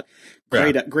about a lot.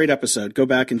 Great episode. Go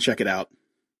back and check it out.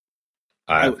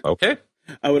 Okay.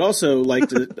 I would also like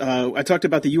to, I talked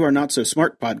about the You Are Not So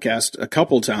Smart podcast a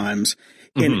couple times,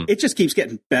 and it just keeps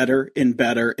getting better and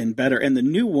better and better. And the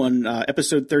new one,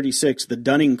 episode 36, The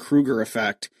Dunning-Kruger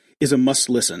Effect, is a must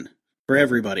listen for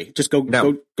everybody. Just go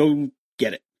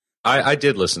get it. I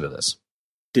did listen to this.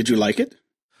 Did you like it?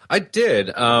 I did.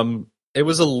 It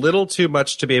was a little too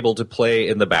much to be able to play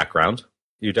in the background.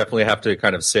 You definitely have to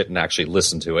kind of sit and actually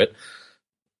listen to it.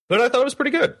 But I thought it was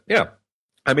pretty good. Yeah.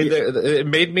 I mean, it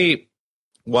made me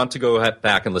want to go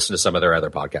back and listen to some of their other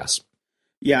podcasts.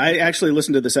 Yeah, I actually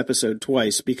listened to this episode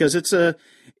twice because it's a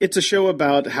show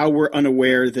about how we're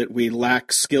unaware that we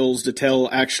lack skills to tell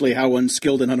actually how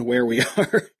unskilled and unaware we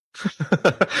are.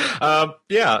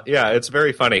 Yeah, it's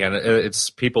very funny, and it's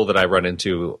people that I run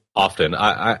into often.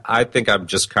 I think I'm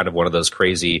just kind of one of those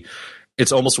crazy.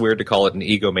 It's almost weird to call it an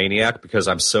egomaniac because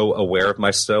I'm so aware of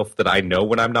myself that I know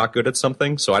when I'm not good at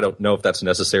something. So I don't know if that's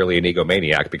necessarily an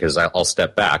egomaniac because I'll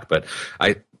step back. But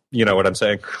you know what I'm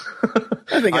saying?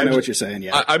 I think I know what you're saying,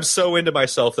 yeah. I'm so into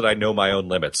myself that I know my own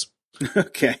limits.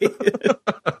 Okay.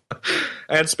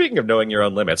 And speaking of knowing your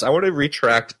own limits, I want to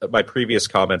retract my previous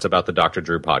comment about the Dr.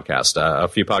 Drew podcast. A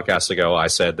few podcasts ago, I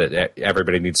said that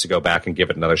everybody needs to go back and give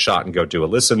it another shot and go do a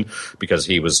listen because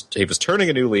he was turning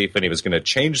a new leaf and he was going to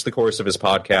change the course of his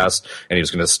podcast and he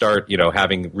was going to start,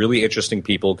 having really interesting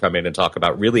people come in and talk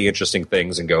about really interesting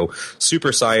things and go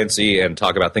super sciencey and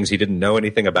talk about things he didn't know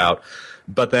anything about.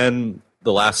 But then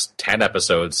the last 10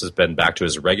 episodes has been back to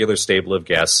his regular stable of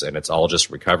guests, and it's all just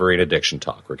recovery and addiction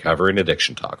talk, recovery and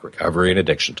addiction talk, recovery and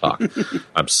addiction talk.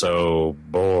 I'm so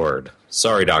bored.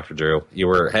 Sorry, Dr. Drew. You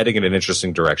were heading in an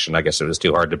interesting direction. I guess it was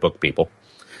too hard to book people.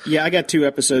 Yeah, I got 2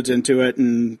 episodes into it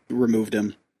and removed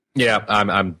him. Yeah,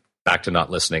 I'm back to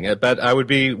not listening. But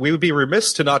we would be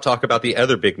remiss to not talk about the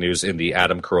other big news in the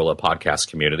Adam Carolla podcast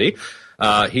community.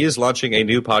 He is launching a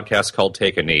new podcast called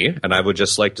Take a Knee, and I would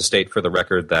just like to state for the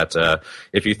record that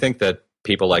if you think that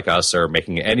people like us are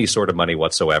making any sort of money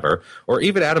whatsoever, or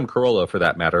even Adam Carolla for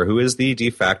that matter, who is the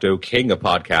de facto king of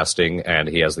podcasting, and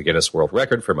he has the Guinness World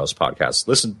Record for most podcasts,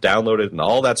 listen, download it, and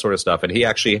all that sort of stuff, and he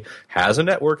actually has a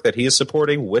network that he is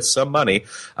supporting with some money.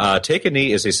 Take a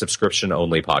Knee is a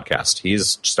subscription-only podcast.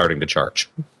 He's starting to charge.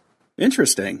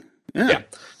 Interesting. Yeah.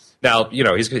 Now,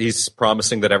 he's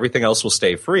promising that everything else will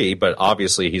stay free, but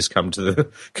obviously he's come to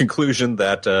the conclusion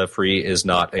that free is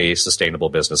not a sustainable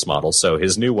business model. So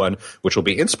his new one, which will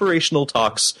be Inspirational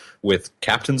Talks with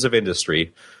Captains of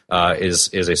Industry,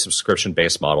 is a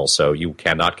subscription-based model. So you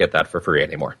cannot get that for free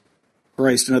anymore.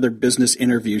 Christ, another business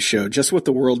interview show, just what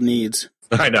the world needs.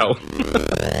 I know.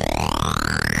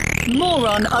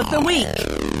 Moron of the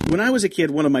Week. When I was a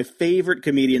kid, one of my favorite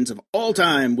comedians of all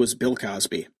time was Bill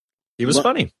Cosby. He was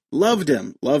funny. Loved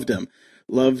him. Loved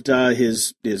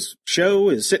his show,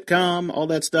 his sitcom, all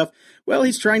that stuff. Well,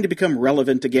 he's trying to become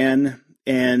relevant again,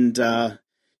 and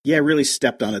really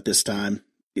stepped on it this time.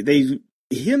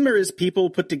 Him or his people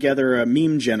put together a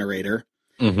meme generator,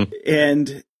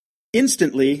 and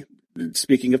instantly,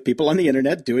 speaking of people on the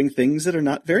internet doing things that are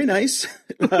not very nice,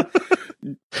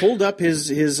 pulled up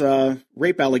his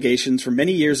rape allegations from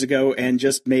many years ago and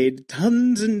just made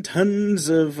tons and tons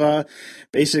of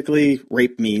basically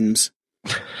rape memes.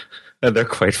 And they're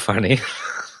quite funny.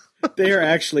 They are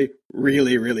actually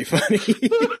really, really funny.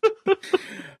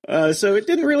 So it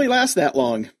didn't really last that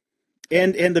long.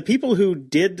 And the people who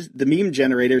did the meme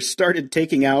generator started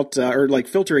taking out or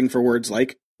filtering for words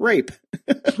like rape.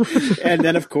 And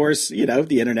then, of course,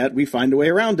 the internet, we find a way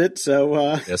around it.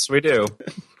 So, yes, we do.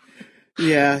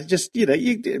 Yeah, just,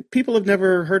 people have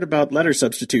never heard about letter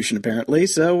substitution, apparently.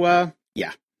 So,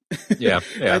 yeah. Yeah.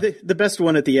 The best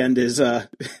one at the end is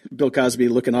Bill Cosby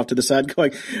looking off to the side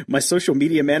going, my social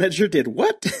media manager did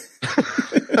what?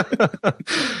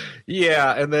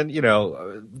 Yeah, and then,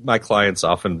 my clients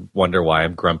often wonder why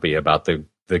I'm grumpy about the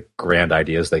grand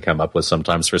ideas they come up with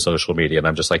sometimes for social media, and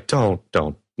I'm just like, no,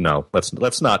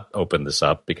 let's not open this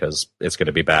up because it's going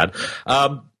to be bad.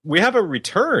 We have a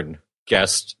return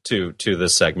guest to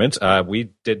this segment.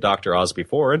 We did Dr. Oz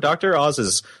before, and Dr.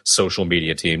 Oz's social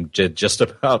media team did just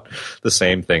about the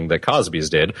same thing that Cosby's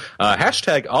did.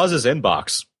 Hashtag Oz's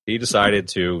Inbox. He decided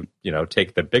to,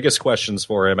 take the biggest questions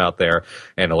for him out there,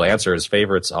 and he'll answer his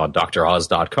favorites on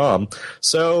droz.com.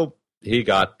 So he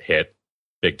got hit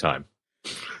big time.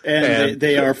 And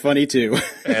they are funny too.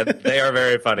 And they are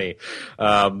very funny.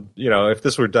 If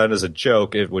this were done as a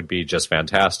joke, it would be just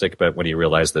fantastic. But when you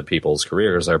realize that people's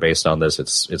careers are based on this,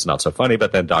 it's not so funny.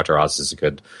 But then Dr. Oz is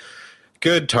a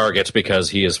good target because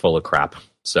he is full of crap.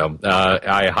 So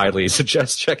I highly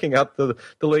suggest checking out the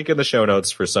link in the show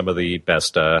notes for some of the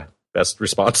best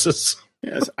responses.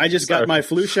 Yes, I just got my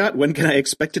flu shot. When can I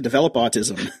expect to develop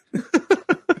autism?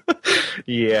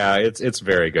 Yeah, it's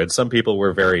very good. Some people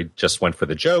just went for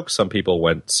the joke. Some people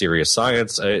went serious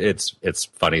science. It's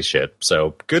funny shit.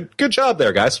 So good job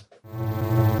there, guys.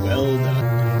 Well done.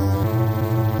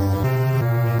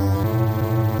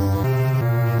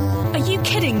 Are you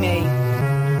kidding me?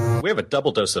 We have a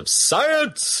double dose of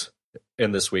science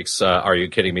in this week's Are You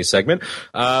Kidding Me segment.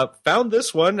 Found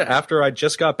this one after I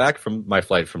just got back from my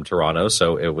flight from Toronto,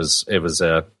 so it was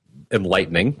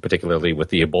enlightening, particularly with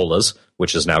the Ebolas,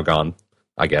 which is now gone,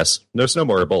 I guess. There's no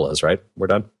more Ebolas, right? We're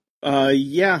done?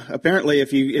 Yeah, apparently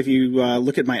if you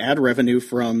look at my ad revenue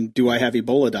from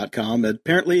doihaveebola.com,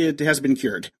 apparently it has been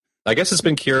cured. I guess it's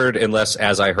been cured unless,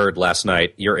 as I heard last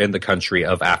night, you're in the country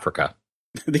of Africa.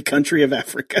 The country of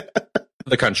Africa.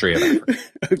 The country of Africa.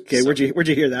 Okay, so, where'd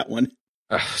you hear that one?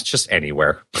 Just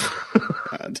anywhere.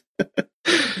 God.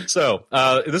 So,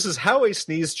 this is how a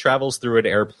sneeze travels through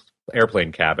an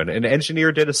airplane cabin. An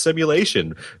engineer did a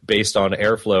simulation based on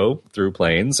airflow through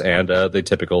planes and the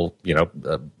typical,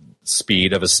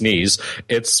 speed of a sneeze.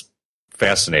 It's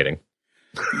fascinating.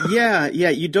 Yeah.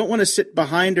 You don't want to sit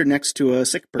behind or next to a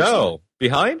sick person. No,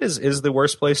 behind is the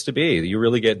worst place to be. You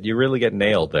really get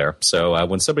nailed there. So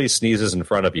when somebody sneezes in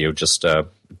front of you, just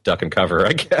duck and cover,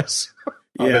 I guess,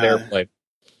 on an airplane.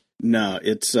 No,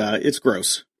 it's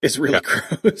gross. It's really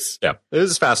gross. Yeah, this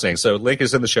is fascinating. So link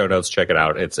is in the show notes. Check it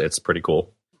out. It's pretty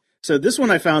cool. So this one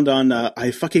I found on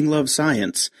I Fucking Love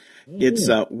Science. It's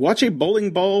watch a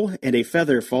bowling ball and a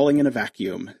feather falling in a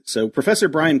vacuum. So Professor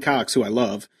Brian Cox, who I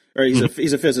love, or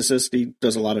he's a physicist. He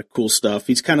does a lot of cool stuff.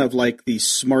 He's kind of like the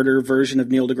smarter version of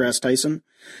Neil deGrasse Tyson.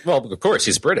 Well, of course,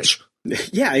 he's British.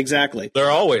 Yeah, exactly. They're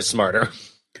always smarter.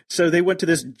 So they went to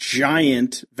this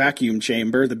giant vacuum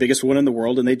chamber, the biggest one in the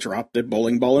world, and they dropped a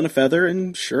bowling ball and a feather,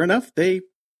 and sure enough, they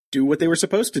do what they were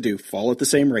supposed to do, fall at the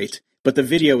same rate. But the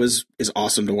video is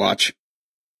awesome to watch.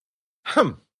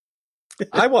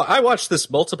 I watched this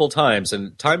multiple times,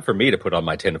 and time for me to put on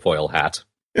my tinfoil hat.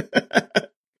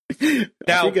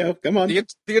 Now, you go. Come on.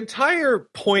 The entire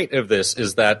point of this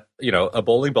is that, a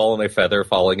bowling ball and a feather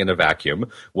falling in a vacuum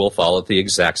will fall at the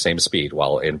exact same speed,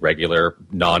 while in regular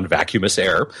non-vacuumous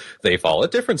air, they fall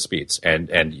at different speeds.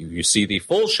 And you see the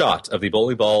full shot of the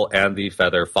bowling ball and the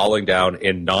feather falling down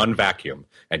in non-vacuum,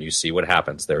 and you see what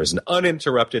happens. There is an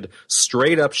uninterrupted,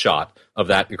 straight-up shot of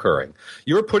that occurring.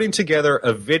 You're putting together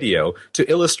a video to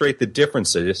illustrate the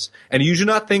differences, and you do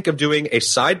not think of doing a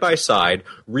side-by-side,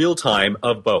 real-time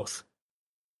of both.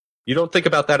 You don't think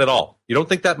about that at all. You don't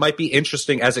think that might be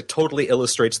interesting, as it totally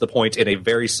illustrates the point in a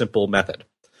very simple method.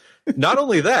 Not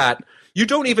only that, you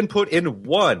don't even put in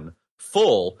one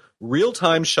full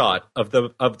real-time shot of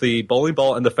the bowling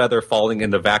ball and the feather falling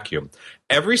in the vacuum.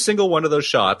 Every single one of those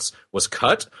shots was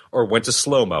cut or went to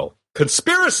slow-mo.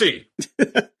 Conspiracy!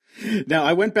 Now,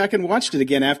 I went back and watched it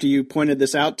again after you pointed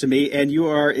this out to me, and you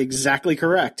are exactly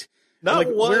correct. Not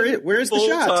one where is the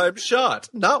shot? Full-time shot.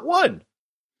 Not one.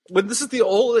 When this is the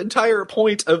whole entire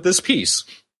point of this piece.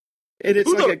 And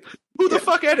it's who the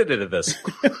fuck edited this?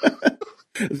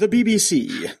 The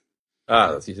BBC.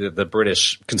 The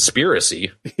British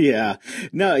conspiracy. Yeah.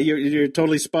 No, you're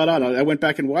totally spot on. I went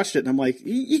back and watched it, and I'm like,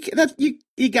 you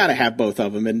got to have both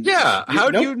of them. And yeah,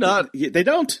 do you not? They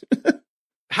don't.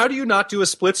 How do you not do a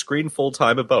split screen full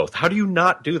time of both? How do you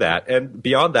not do that? And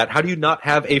beyond that, how do you not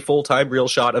have a full time real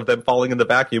shot of them falling in the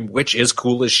vacuum, which is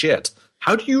cool as shit?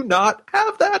 How do you not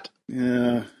have that?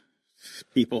 Yeah.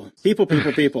 People.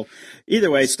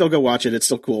 Either way, still go watch it. It's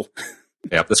still cool.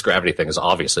 Yeah, this Gravity thing is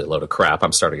obviously a load of crap.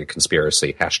 I'm starting a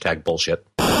conspiracy. Hashtag bullshit.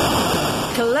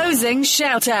 Closing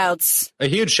shout-outs. A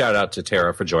huge shout out to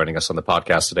Tara for joining us on the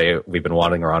podcast today. We've been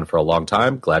wanting her on for a long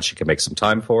time. Glad she could make some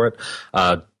time for it.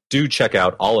 Do check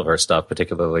out all of her stuff,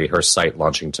 particularly her site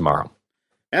launching tomorrow.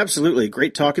 Absolutely.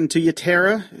 Great talking to you,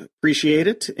 Tara. Appreciate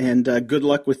it. And good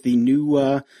luck with the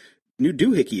new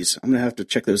doohickeys. I'm going to have to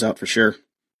check those out for sure.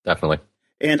 Definitely.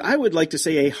 And I would like to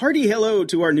say a hearty hello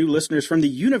to our new listeners from the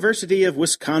University of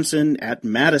Wisconsin at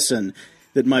Madison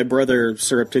that my brother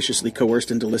surreptitiously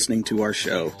coerced into listening to our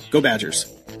show. Go Badgers.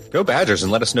 Go Badgers,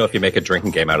 and let us know if you make a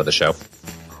drinking game out of the show.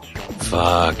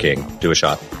 Fucking do a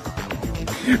shot.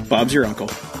 Bob's your uncle.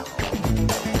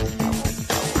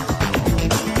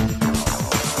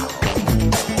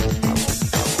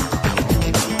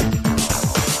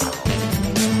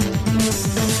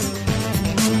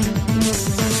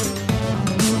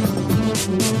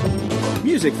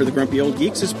 Music for the Grumpy Old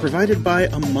Geeks is provided by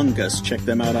Among Us. Check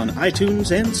them out on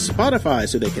iTunes and Spotify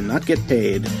so they cannot get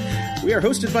paid. We are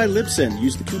hosted by Libsyn.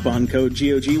 Use the coupon code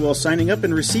GOG while signing up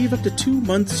and receive up to 2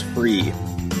 months free.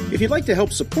 If you'd like to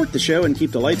help support the show and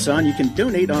keep the lights on, you can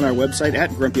donate on our website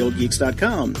at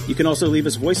grumpyoldgeeks.com. You can also leave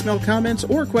us voicemail comments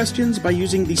or questions by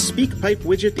using the SpeakPipe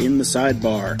widget in the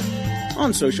sidebar.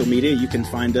 On social media, you can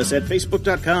find us at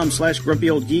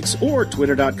facebook.com/grumpyoldgeeks or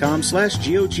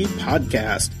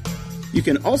twitter.com/GOGpodcast. You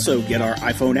can also get our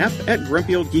iPhone app at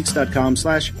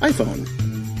grumpyoldgeeks.com/iPhone.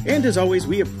 And as always,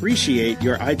 we appreciate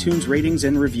your iTunes ratings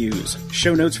and reviews.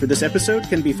 Show notes for this episode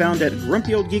can be found at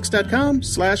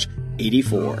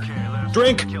grumpyoldgeeks.com/84.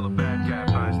 Drink!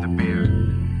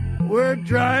 We're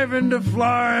driving to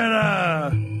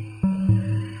Florida.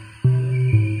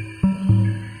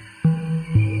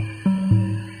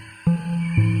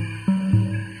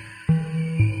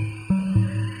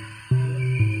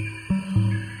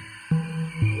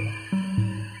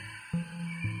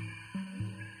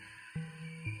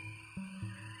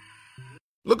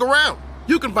 Look around.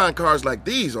 You can find cars like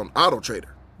these on AutoTrader.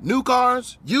 New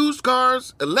cars, used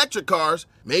cars, electric cars,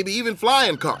 maybe even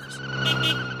flying cars.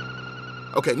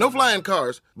 Okay, no flying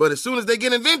cars, but as soon as they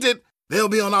get invented, they'll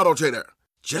be on AutoTrader.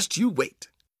 Just you wait.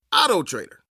 AutoTrader.